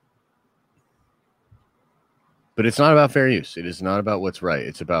 But it's not about fair use. It is not about what's right.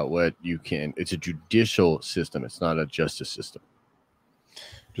 It's about what you can. It's a judicial system. It's not a justice system.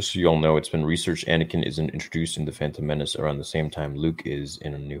 Just so you all know, it's been researched Anakin isn't introduced in The Phantom Menace around the same time Luke is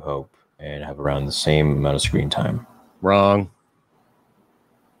in A New Hope and have around the same amount of screen time. Wrong.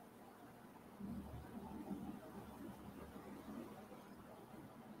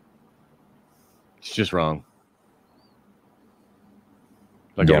 It's just wrong.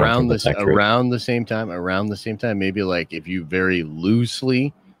 Like yeah, around the same time, maybe like if you very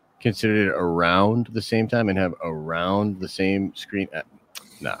loosely consider it around the same time and have around the same screen.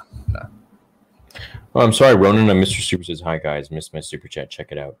 Nah. Oh, I'm sorry, Ronan. Mr. Super says, hi, guys. Missed my super chat.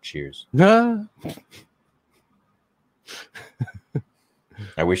 Check it out. Cheers. I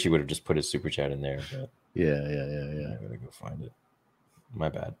wish he would have just put his super chat in there. But yeah. I gotta go find it. My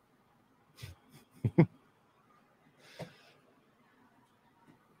bad.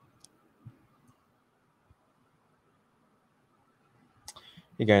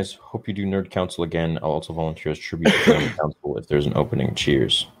 Hey guys, hope you do Nerd Council again. I'll also volunteer as tribute to Nerd Council if there's an opening.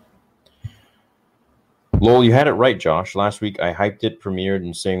 Cheers. Lol, you had it right, Josh. Last week I hyped it, premiered,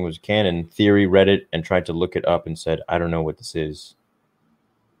 and saying it was canon. Theory read it and tried to look it up and said, I don't know what this is.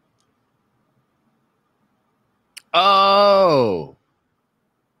 Oh.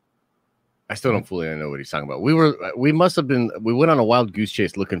 I still don't fully know what he's talking about. We went on a wild goose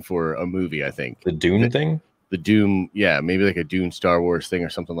chase looking for a movie, I think. The Dune thing? The Doom, yeah, maybe like a Dune Star Wars thing or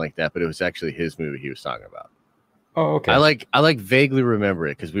something like that, but it was actually his movie he was talking about. Oh, okay. I like vaguely remember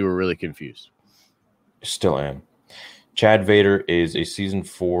it because we were really confused. Still am. Chad Vader is a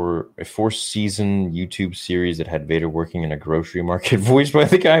four-season YouTube series that had Vader working in a grocery market, voiced by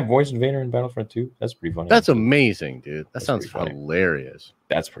the guy voiced Vader in Battlefront 2. That's pretty funny. That's amazing, dude. That sounds hilarious.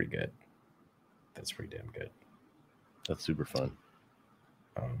 That's pretty good. That's pretty damn good. That's super fun.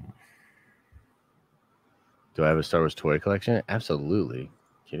 Do I have a Star Wars toy collection? Absolutely.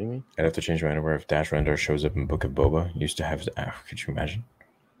 Kidding me? I'd have to change my underwear if Dash Rendar shows up in Book of Boba. Used to have. Could you imagine?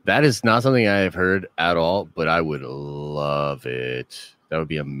 That is not something I have heard at all, but I would love it. That would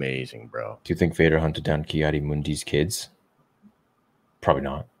be amazing, bro. Do you think Vader hunted down Ki-Adi-Mundi's kids? Probably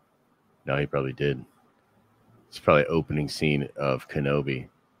not. No, he probably did. It's probably opening scene of Kenobi.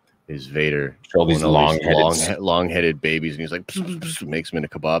 Is Vader all these long-headed babies, and he's like makes them into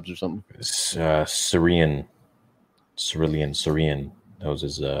kebabs or something. Syrian.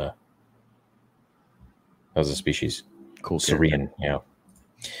 That was a species. Cool. Syrian, yeah.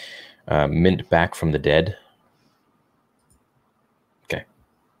 Mint back from the dead. Okay,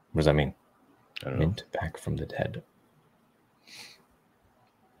 what does that mean? I don't know. Mint back from the dead.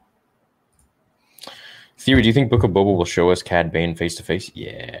 Theory, do you think Book of Boba will show us Cad Bane face to face?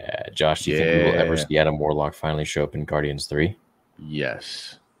 Yeah. Josh, do you think we will ever see Adam Warlock finally show up in Guardians 3?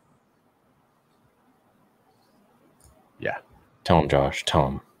 Yes. Yeah. Tell him, Josh. Tell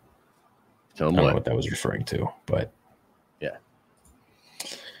him. Tell him I don't know what that was referring to, but yeah. Do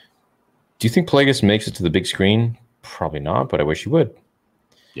you think Plagueis makes it to the big screen? Probably not, but I wish he would.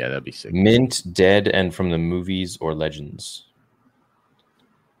 Yeah, that'd be sick. Mint, dead, and from the movies or legends.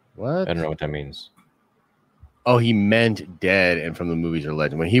 What? I don't know what that means. Oh, he meant dead and from the movies or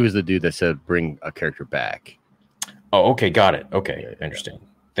legend. When he was the dude that said bring a character back. Oh, okay, got it. Okay, Yeah, I understand.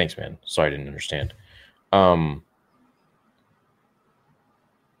 Thanks, man. Sorry, I didn't understand.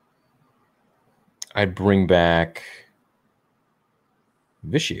 I'd bring back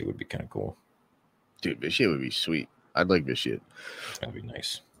Vitiate would be kind of cool. Dude, Vitiate would be sweet. I'd like Vitiate. That'd be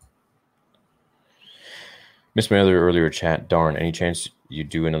nice. Missed my other earlier chat. Darn, any chance you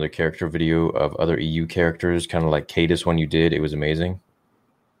do another character video of other EU characters, kind of like Cadus one you did? It was amazing.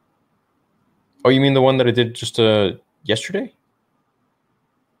 Oh, you mean the one that I did just yesterday?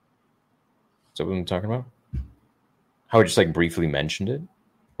 Is that what I'm talking about? How I just like briefly mentioned it?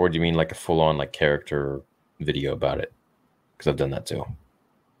 Or do you mean like a full-on like character video about it? Because I've done that too.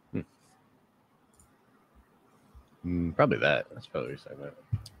 Probably that. That's probably what you're saying.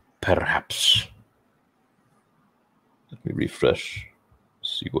 Perhaps. Let me refresh.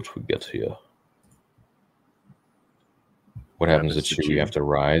 See what we get here. What happens to Chewie after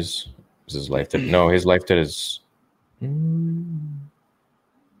Rise? Is his life debt? No, his life debt is. I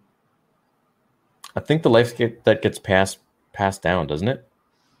think the life that gets passed down, doesn't it?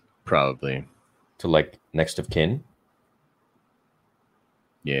 Probably. To like next of kin.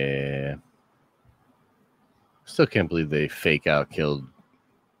 Yeah. Still can't believe they fake out killed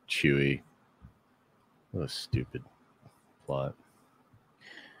Chewie. What a stupid plot.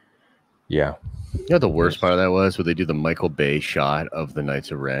 Yeah. You know what the worst part of that was? Where they do the Michael Bay shot of the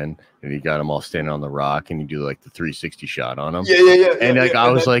Knights of Ren, and you got them all standing on the rock, and you do like the 360 shot on them. Yeah. And like I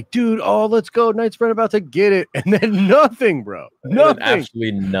was like, dude, let's go. Knights of Ren about to get it. And then nothing, bro. Nothing.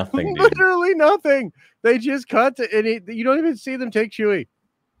 Absolutely nothing, dude. Literally nothing. They just cut to, and you don't even see them take Chewie.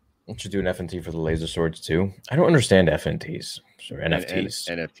 We should do an FNT for the laser swords too. I don't understand FNTs or NFTs.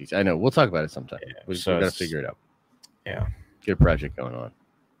 NFTs. I know. We'll talk about it sometime. Yeah, we got to figure it out. Yeah. Get a project going on.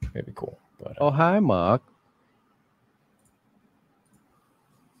 That'd be cool. But, oh, hi, Mark.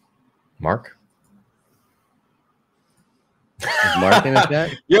 Mark? Is Mark in the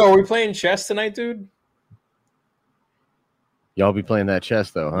chat? Yo, are we playing chess tonight, dude? Y'all be playing that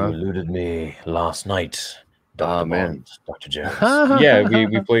chess, though, huh? You eluded me last night. Oh, man. Dr. Jones. Yeah,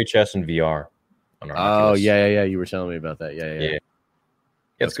 we play chess in VR. On our Oculus. Yeah. You were telling me about that. Yeah. Yeah,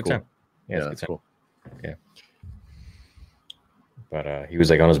 it's a good time. Yeah, that's cool. Yeah. But he was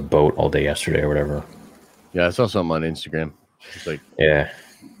like on his boat all day yesterday or whatever. Yeah, I saw something on Instagram. It's like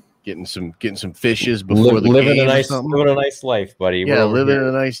getting some fishes before living a nice life, buddy. Yeah, living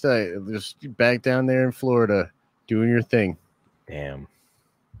a nice day. Just back down there in Florida, doing your thing. Damn.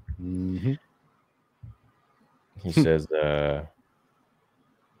 Mm-hmm. He says, what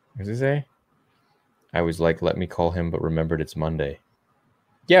does he say? I was like, let me call him, but remembered it's Monday.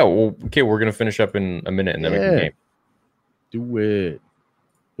 Yeah, well, okay, we're gonna finish up in a minute and then we can game. Do it.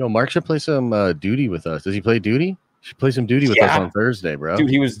 Yo, Mark should play some Duty with us. Does he play Duty? Should play some Duty with us on Thursday, bro. Dude,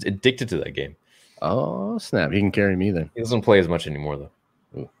 he was addicted to that game. Oh, snap. He can carry me then. He doesn't play as much anymore,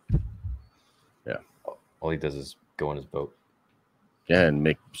 though. Ooh. Yeah. All he does is go on his boat. Yeah, and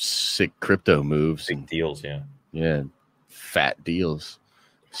make sick crypto moves. Big deals, yeah. Yeah, fat deals.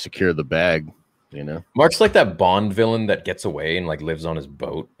 Secure the bag, you know? Mark's like that Bond villain that gets away and like lives on his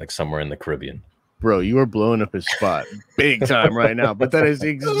boat, like somewhere in the Caribbean. Bro, you are blowing up his spot big time right now, but that is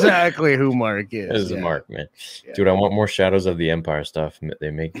exactly who Mark is. This is Mark, man. Yeah. Dude, I want more Shadows of the Empire stuff.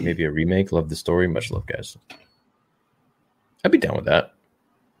 They make maybe a remake. Love the story. Much love, guys. I'd be down with that.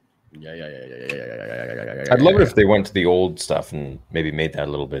 Yeah. I'd love it if they went to the old stuff and maybe made that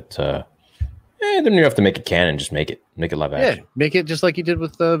a little bit. Then you have to make it canon. Just make it live action. Yeah, make it just like you did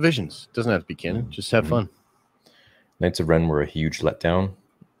with Visions. Doesn't have to be canon. Just have fun. Knights of Ren were a huge letdown.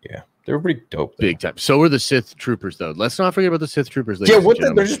 Yeah. They were pretty dope. Big time. So were the Sith troopers, though. Let's not forget about the Sith troopers. Yeah,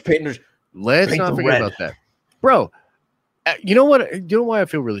 they're just painting. Let's not forget about that, bro. You know what? You know why I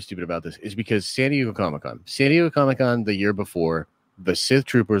feel really stupid about this is because San Diego Comic-Con the year before, the Sith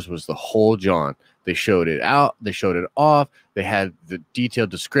troopers was the whole John. They showed it out. They showed it off. They had the detailed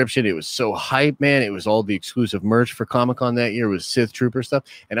description. It was so hype, man. It was all the exclusive merch for Comic-Con that year was Sith Trooper stuff.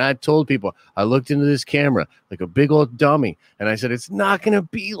 And I told people, I looked into this camera like a big old dummy. And I said, it's not going to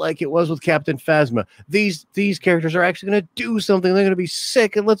be like it was with Captain Phasma. These characters are actually going to do something. They're going to be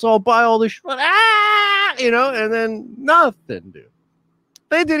sick. And let's all buy all this shit. And then nothing, dude.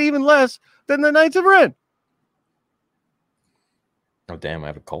 They did even less than the Knights of Ren. Oh, damn. I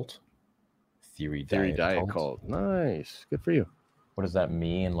have a cult. Theory Diet Cult. Nice. Good for you. What does that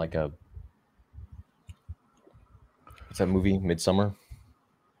mean? Like what's that movie? Midsommar?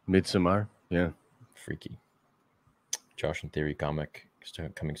 Yeah. Freaky. Josh and Theory comic.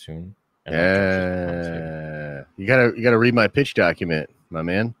 coming soon. And Yeah, you gotta read my pitch document, my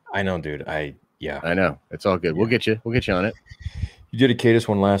man. I know, dude. I know it's all good. Yeah. We'll get you on it. You did a Cadus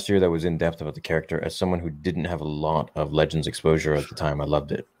one last year that was in depth about the character. As someone who didn't have a lot of Legends exposure at the time, I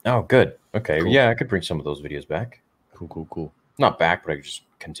loved it. Oh, good. Okay, Cool. Yeah, I could bring some of those videos back. Cool. Not back, but I could just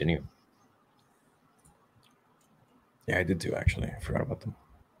continue. Yeah, I did too. Actually, I forgot about them.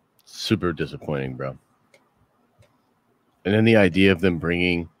 Super disappointing, bro. And then the idea of them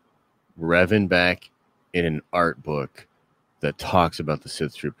bringing Revan back in an art book that talks about the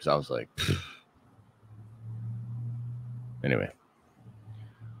Sith Troopers, I was like, pfft. Anyway.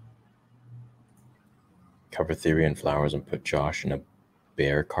 Cover Theory and Flowers and put Josh in a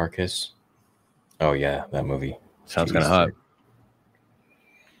bear carcass. Oh yeah, that movie. Sounds kind of hot.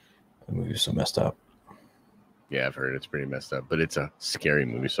 The movie was so messed up. Yeah, I've heard it's pretty messed up, but it's a scary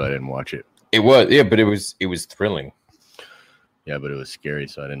movie, so I didn't watch it. It was, yeah, but it was thrilling. Yeah, but it was scary,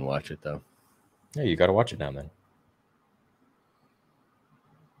 so I didn't watch it though. Yeah, you got to watch it now then.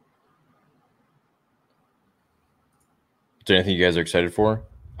 Is there anything you guys are excited for?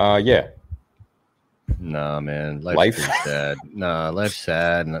 Yeah. Nah, man, life's pretty sad. Nah, life's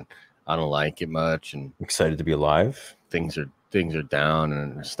sad, and I don't like it much. And excited to be alive. Things are down,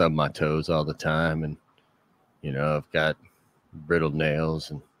 and I stub my toes all the time, and you know I've got brittle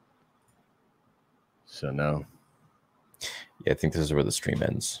nails, and so no. Yeah, I think this is where the stream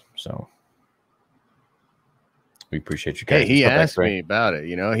ends. So we appreciate you guys. Hey, he asked me about it.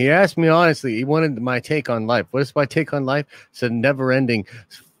 You know, he asked me honestly. He wanted my take on life. What is my take on life? It's a never-ending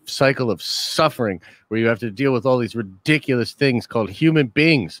cycle of suffering where you have to deal with all these ridiculous things called human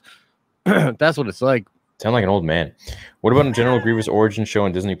beings. That's what it's like. Sound like an old man. What about a General Grievous origin show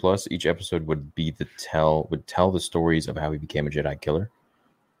on Disney Plus? Each episode would tell the stories of how he became a Jedi killer.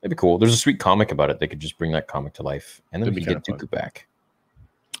 That'd be cool. There's a sweet comic about it. They could just bring that comic to life, and then we could get Dooku back.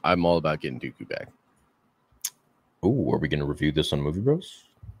 I'm all about getting Dooku back. Oh, are we going to review this on Movie Bros?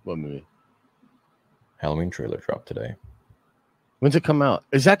 What movie? Halloween trailer dropped today. When's it come out?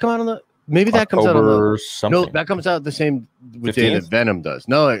 Is that come out on the? Maybe that comes out on the. Something. No, that comes out the same day that Venom does.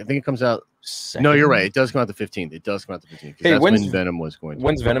 No, I think it comes out. No, you're right. It does come out the 15th. It does come out the 15th. Hey, that's when Venom was going to.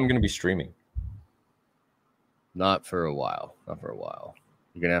 When's Venom going to be streaming? Not for a while.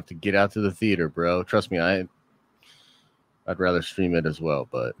 You're gonna have to get out to the theater, bro. Trust me, I'd rather stream it as well,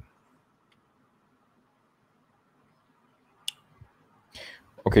 but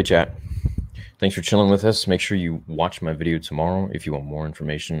okay, chat. Thanks for chilling with us. Make sure you watch my video tomorrow if you want more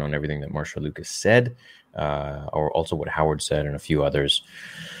information on everything that Marcia Lucas said, or also what Howard said and a few others.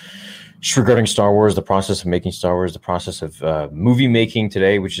 Just regarding Star Wars, the process of making Star Wars, the process of movie making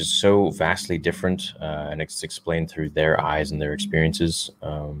today, which is so vastly different, and it's explained through their eyes and their experiences.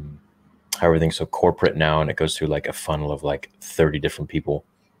 How everything's so corporate now, and it goes through like a funnel of like 30 different people,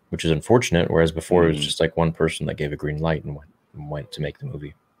 which is unfortunate. Whereas before it was just like one person that gave a green light and went to make the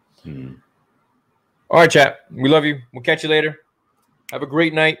movie. All right, chat. We love you. We'll catch you later. Have a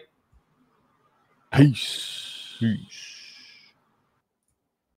great night. Peace.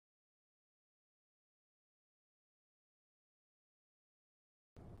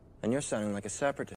 And you're sounding like a separatist.